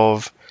perspective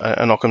of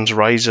an Occam's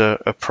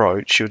razor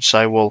approach, you would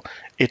say, well,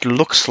 it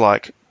looks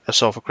like a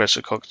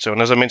sulfur-crested cockatoo,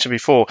 and as I mentioned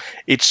before,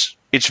 it's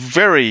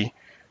very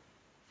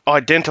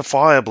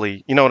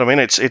identifiably, you know what I mean?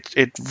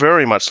 It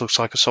very much looks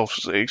like a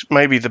sulfur.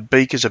 Maybe the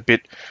beak is a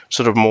bit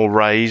sort of more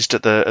raised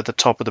at the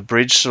top of the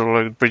bridge, sort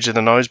of like bridge of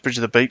the nose, bridge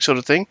of the beak sort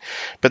of thing.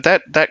 But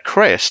that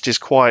crest is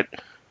quite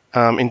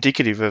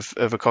indicative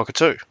of a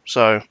cockatoo.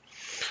 So,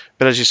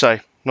 but as you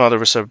say, neither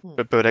of us are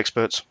bird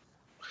experts.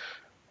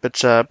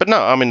 But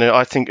no, I mean,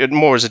 I think it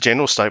more as a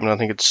general statement. I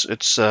think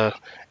it's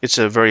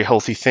a very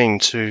healthy thing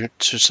to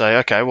say,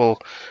 okay,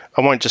 well,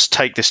 I won't just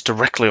take this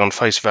directly on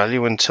face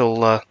value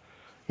until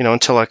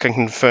I can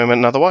confirm it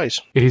in other ways.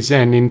 It is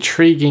an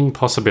intriguing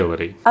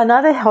possibility.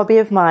 Another hobby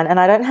of mine, and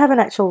I don't have an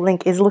actual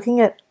link, is looking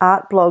at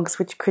art blogs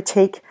which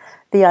critique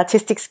the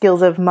artistic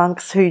skills of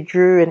monks who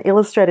drew and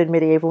illustrated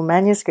medieval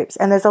manuscripts.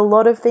 And there's a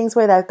lot of things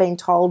where they've been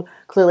told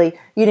clearly,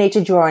 you need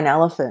to draw an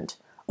elephant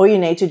or you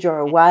need to draw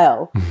a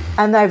whale.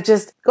 And they've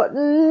just got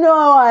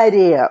no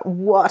idea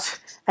what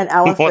an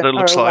elephant or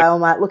a whale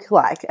might look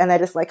like. And they're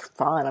just like,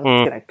 fine, I'm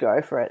just going to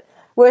go for it.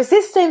 Whereas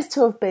this seems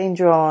to have been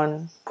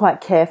drawn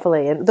quite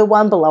carefully. And the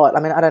one below it, I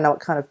mean, I don't know what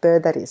kind of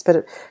bird that is,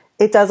 but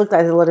it does look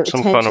like there's a lot of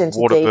attention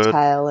to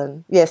detail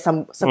and,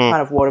 some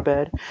kind of water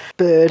bird.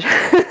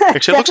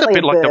 Actually, it looks a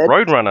bit like the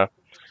Roadrunner.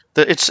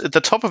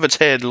 The top of its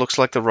head looks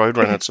like the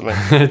Roadrunner to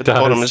me. The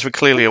bottom is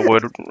clearly a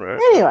water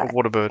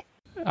bird.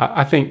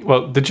 I think,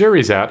 well, the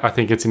jury's out. I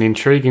think it's an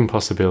intriguing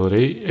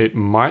possibility. It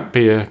might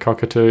be a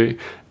cockatoo.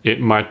 It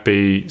might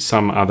be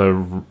some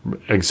other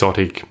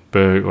exotic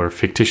bird or a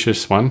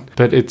fictitious one.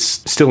 But it's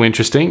still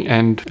interesting,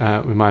 and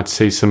we might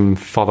see some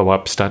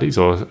follow-up studies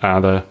or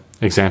other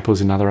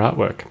examples in other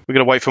artwork. We've got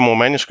to wait for more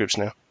manuscripts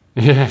now.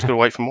 Yeah. We've got to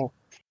wait for more.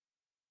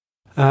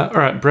 All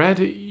right, Brad,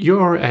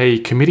 you're a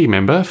committee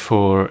member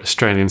for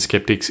Australian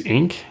Skeptics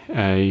Inc.,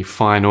 a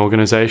fine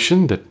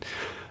organisation that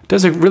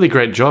does a really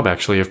great job,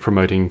 actually, of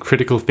promoting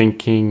critical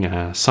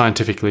thinking,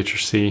 scientific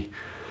literacy,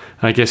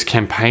 I guess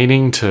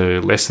campaigning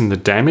to lessen the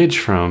damage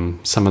from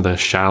some of the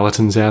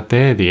charlatans out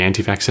there, the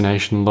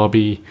anti-vaccination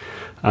lobby,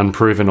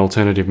 unproven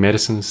alternative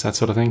medicines, that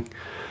sort of thing.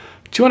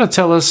 Do you want to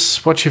tell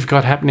us what you've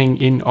got happening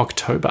in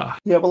October?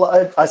 Yeah,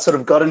 well, I sort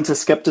of got into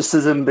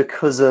skepticism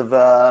because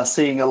of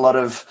seeing a lot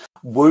of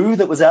woo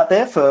that was out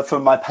there for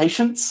my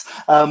patients.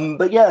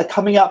 But yeah,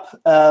 coming up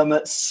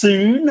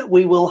soon,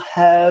 we will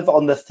have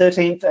on the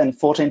 13th and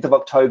 14th of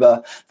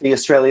October, the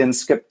Australian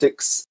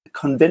Skeptics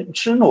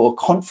Convention or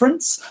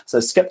conference, so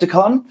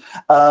Skepticon.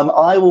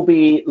 I will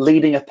be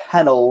leading a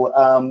panel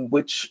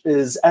which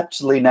is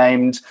actually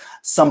named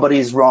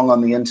Somebody's Wrong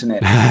on the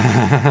Internet.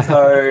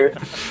 So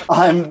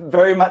I'm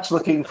very much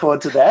looking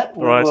forward to that.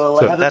 Right,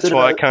 so that's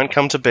why I can't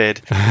come to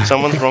bed.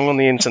 Someone's wrong on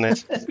the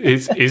internet.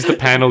 Is the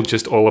panel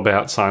just all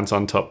about Science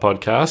on Top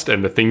podcast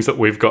and the things that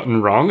we've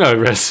gotten wrong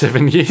over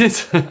 7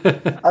 years?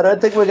 I don't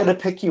think we're going to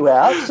pick you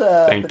out.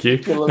 Thank you.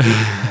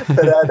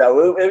 But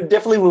no, we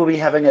definitely will be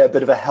having a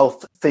bit of a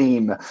health theme.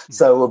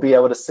 So we'll be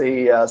able to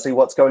see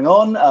what's going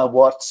on,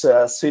 what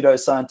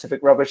pseudo-scientific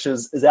rubbish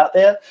is out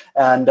there,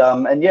 and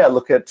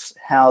look at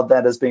how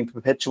that is being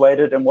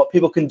perpetuated and what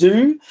people can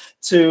do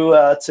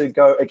to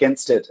go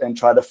against it and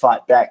try to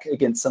fight back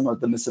against some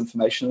of the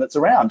misinformation that's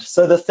around.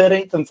 So the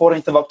 13th and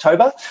 14th of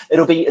October,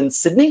 it'll be in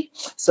Sydney.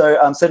 So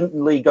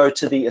certainly go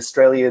to the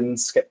Australian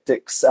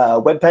Skeptics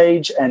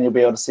webpage and you'll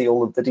be able to see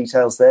all of the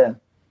details there.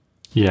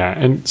 Yeah,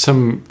 and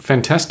some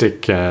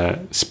fantastic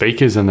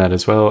speakers in that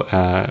as well.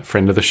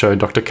 Friend of the show,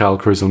 Dr. Karl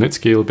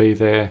Kruzelnitsky will be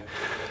there.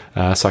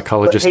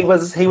 Psychologist.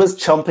 But he was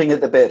chomping at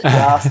the bit. He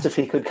asked if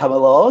he could come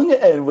along,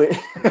 and we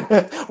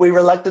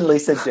reluctantly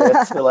said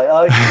yes. We're like,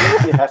 oh,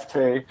 you have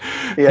to.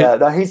 Yeah,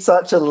 no, he's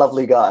such a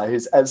lovely guy.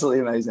 He's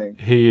absolutely amazing.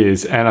 He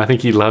is, and I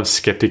think he loves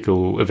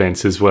skeptical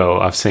events as well.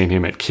 I've seen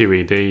him at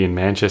QED in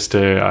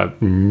Manchester,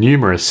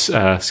 numerous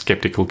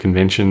skeptical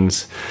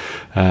conventions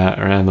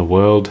around the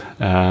world.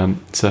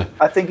 So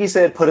I think he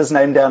said put his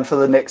name down for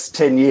the next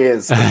 10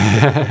 years for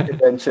the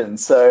convention.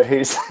 So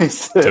he's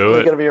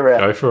going to be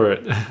around. Go for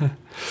it.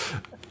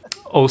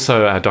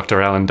 Also, Dr.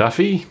 Alan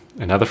Duffy,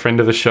 another friend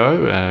of the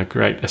show, a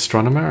great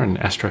astronomer and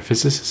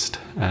astrophysicist.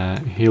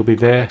 He'll be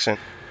there.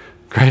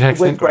 Great accent.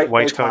 With great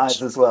waistcoats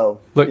as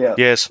well. Look,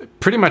 yes.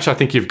 Pretty much I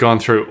think you've gone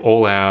through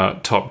all our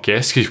top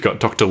guests. You've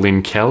got Dr.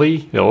 Lynn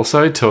Kelly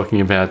also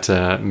talking about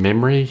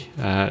memory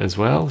as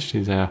well.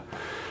 She's our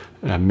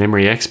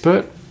memory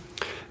expert.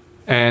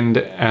 And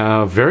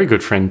our very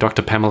good friend,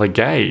 Dr. Pamela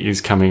Gay,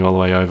 is coming all the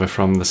way over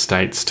from the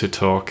States to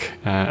talk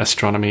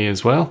astronomy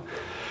as well.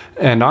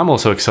 And I'm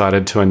also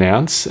excited to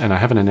announce, and I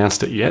haven't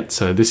announced it yet,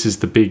 so this is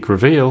the big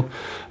reveal,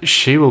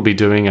 she will be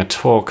doing a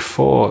talk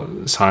for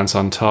Science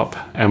on Top,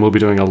 and we'll be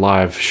doing a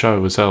live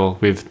show as well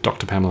with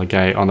Dr. Pamela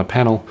Gay on the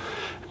panel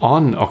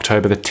on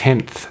October the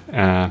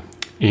 10th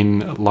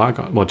in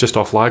Lygon, well, just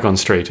off Lygon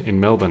Street in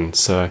Melbourne.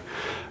 So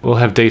we'll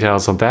have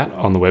details of that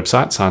on the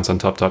website,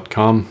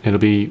 scienceontop.com. It'll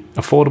be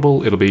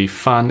affordable, it'll be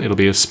fun, it'll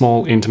be a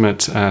small,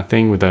 intimate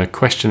thing with a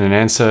question and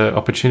answer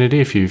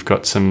opportunity. If you've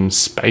got some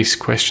space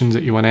questions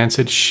that you want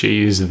answered,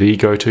 she's the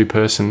go-to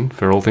person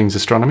for all things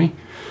astronomy.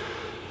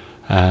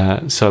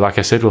 So like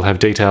I said, we'll have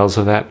details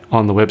of that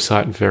on the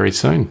website very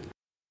soon.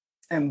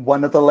 And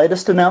one of the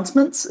latest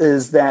announcements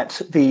is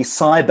that the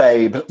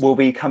SciBabe will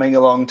be coming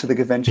along to the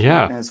convention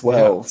as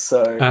well. Yeah.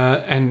 So,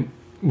 and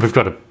we've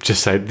got to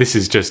just say, this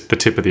is just the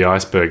tip of the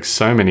iceberg.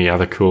 So many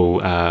other cool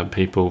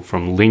people,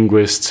 from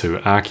linguists to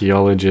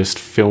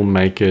archaeologists,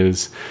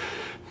 filmmakers,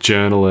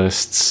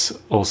 journalists,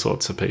 all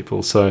sorts of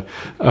people. So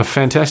a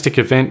fantastic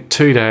event,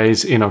 2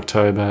 days in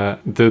October.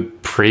 The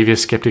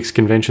previous Skeptics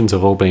Conventions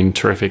have all been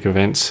terrific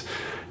events.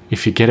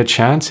 If you get a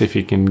chance, if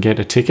you can get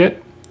a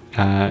ticket,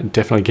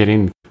 definitely get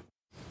in.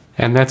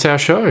 And that's our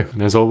show.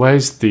 And as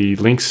always, the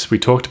links we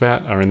talked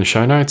about are in the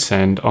show notes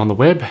and on the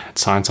web at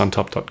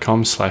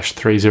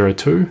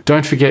scienceontop.com/302.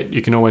 Don't forget,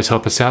 you can always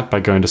help us out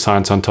by going to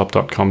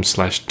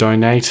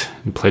scienceontop.com/donate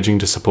and pledging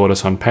to support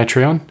us on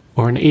Patreon.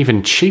 Or an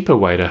even cheaper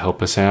way to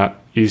help us out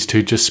is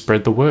to just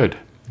spread the word.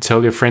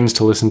 Tell your friends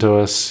to listen to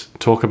us,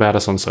 talk about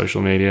us on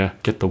social media,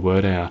 get the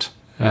word out.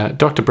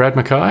 Dr. Brad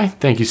McKay,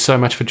 thank you so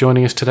much for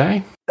joining us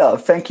today.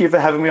 Thank you for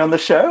having me on the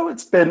show.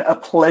 It's been a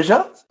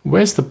pleasure.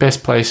 Where's the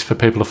best place for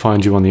people to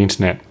find you on the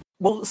internet?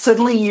 Well,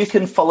 certainly you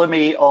can follow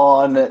me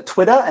on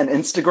Twitter and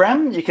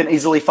Instagram. You can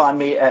easily find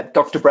me at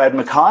Dr. Brad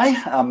McKay.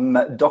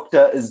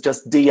 Doctor is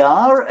just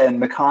DR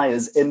and McKay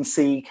is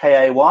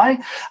MCKAY.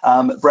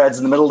 Brad's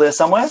in the middle there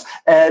somewhere.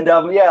 And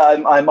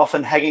I'm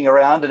often hanging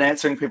around and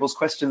answering people's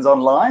questions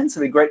online. So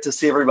it'd be great to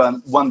see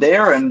everyone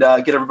there and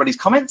get everybody's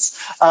comments.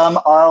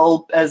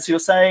 As you're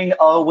saying,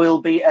 I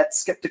will be at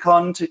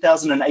Skepticon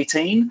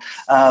 2018.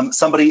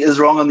 Somebody is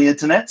wrong on the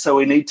internet, so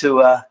we need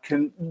to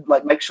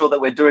make sure that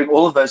we're doing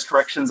all of those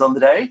corrections on the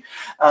day.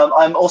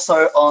 I'm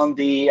also on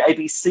the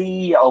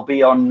ABC. I'll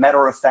be on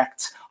Matter of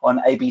Fact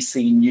on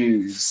ABC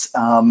News.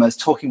 I was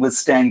talking with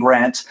Stan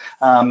Grant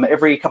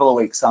every couple of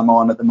weeks. I'm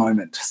on at the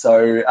moment.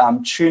 So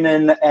tune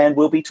in and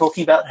we'll be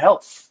talking about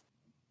health.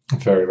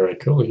 Very, very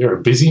cool. You're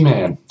a busy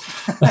man.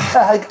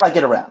 I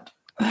get around.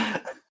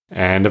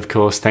 And of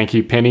course, thank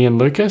you, Penny and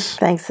Lucas.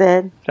 Thanks,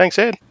 Ed. Thanks,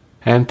 Ed.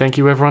 And thank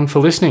you, everyone, for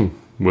listening.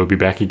 We'll be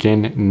back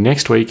again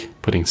next week,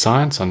 putting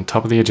science on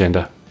top of the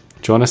agenda.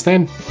 Join us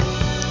then.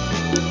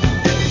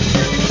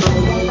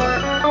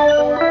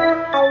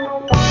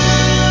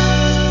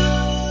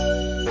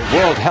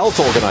 World Health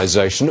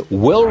Organization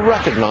will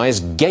recognize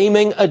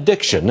gaming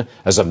addiction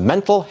as a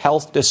mental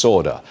health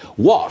disorder.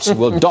 What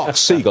will Doc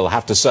Siegel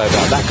have to say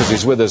about that, because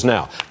he's with us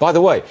now? By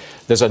the way,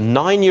 there's a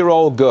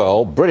 9-year-old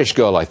girl, British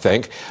girl, I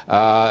think.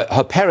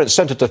 Her parents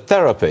sent her to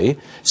therapy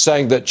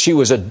saying that she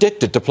was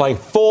addicted to playing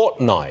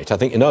Fortnite. I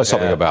think you know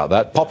something about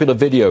that. Popular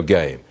video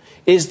game.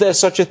 Is there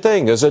such a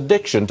thing as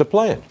addiction to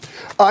playing?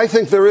 I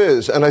think there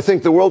is, and I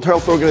think the World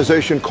Health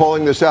Organization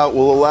calling this out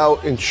will allow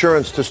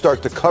insurance to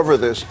start to cover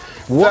this.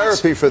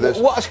 Therapy for this.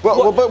 What?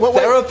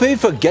 Therapy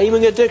for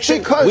gaming addiction?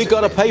 Because we've got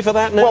to pay for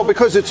that now? Well,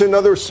 because it's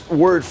another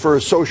word for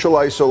social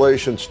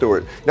isolation,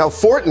 Stuart. Now,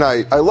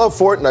 Fortnite, I love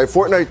Fortnite.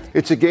 Fortnite,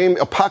 it's a game,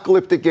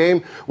 apocalyptic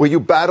game, where you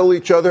battle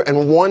each other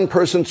and one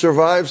person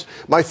survives.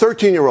 My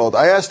 13-year-old,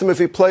 I asked him if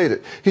he played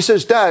it. He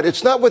says, Dad,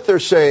 it's not what they're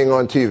saying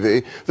on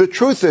TV. The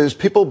truth is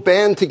people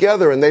band together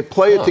and they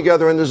play it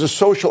together, and there's a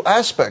social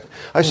aspect.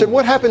 I said,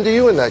 what happened to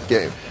you in that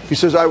game? He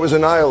says, I was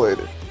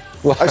annihilated.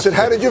 I said,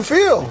 how did you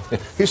feel?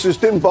 He says,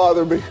 didn't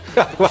bother me.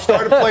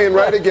 Started playing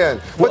right again.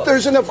 But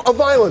there's a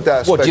violent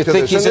aspect to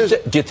this.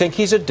 Do you think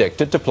he's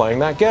addicted to playing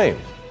that game?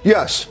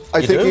 Yes,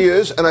 I think he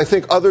is, and I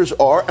think others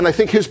are, and I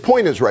think his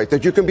point is right,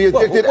 that you can be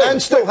addicted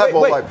and still have a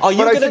life. Are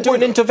you going to do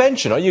an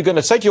intervention? Are you going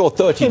to say to your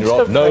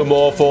 13-year-old, no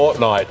more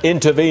Fortnite,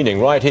 intervening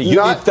right here?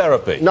 You need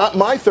therapy. Not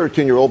my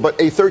 13-year-old, but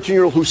a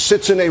 13-year-old who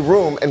sits in a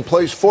room and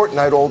plays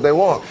Fortnite all day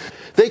long.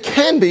 They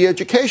can be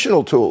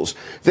educational tools.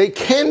 They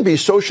can be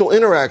social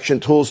interaction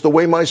tools, the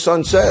way my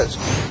son says.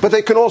 But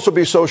they can also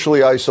be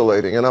socially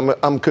isolating, and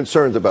I'm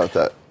concerned about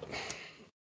that.